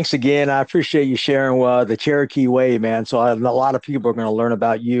 Coach, thanks again. I appreciate you sharing the Cherokee way, man. So a lot of people are going to learn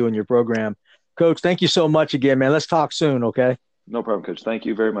about you and your program. Coach, thank you so much again, man. Let's talk soon, okay? No problem, Coach. Thank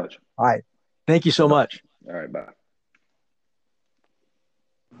you very much. All right. Thank you so much. All right, bye.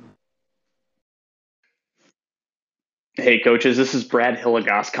 Hey, coaches, this is Brad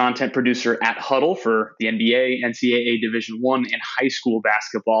Hilligoss, content producer at Huddle for the NBA, NCAA Division I, and high school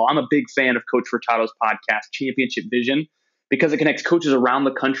basketball. I'm a big fan of Coach Furtado's podcast, Championship Vision, because it connects coaches around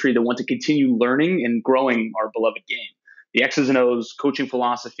the country that want to continue learning and growing our beloved game. The X's and O's, coaching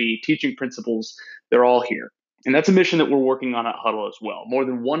philosophy, teaching principles, they're all here. And that's a mission that we're working on at Huddle as well. More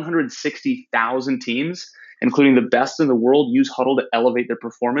than 160,000 teams, including the best in the world, use Huddle to elevate their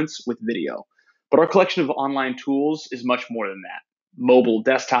performance with video. But our collection of online tools is much more than that. Mobile,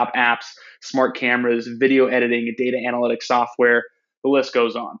 desktop apps, smart cameras, video editing, data analytics software, the list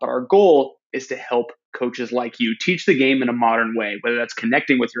goes on. But our goal is to help coaches like you teach the game in a modern way, whether that's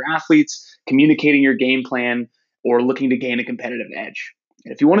connecting with your athletes, communicating your game plan, or looking to gain a competitive edge.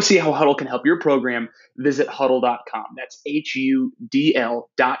 And if you want to see how Huddle can help your program, visit huddle.com. That's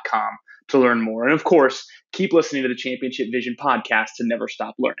HUDL.com to learn more. And of course, keep listening to the Championship Vision podcast to never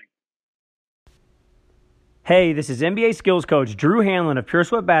stop learning. Hey, this is NBA skills coach Drew Hanlon of Pure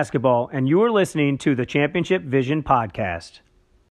Sweat Basketball, and you are listening to the Championship Vision podcast.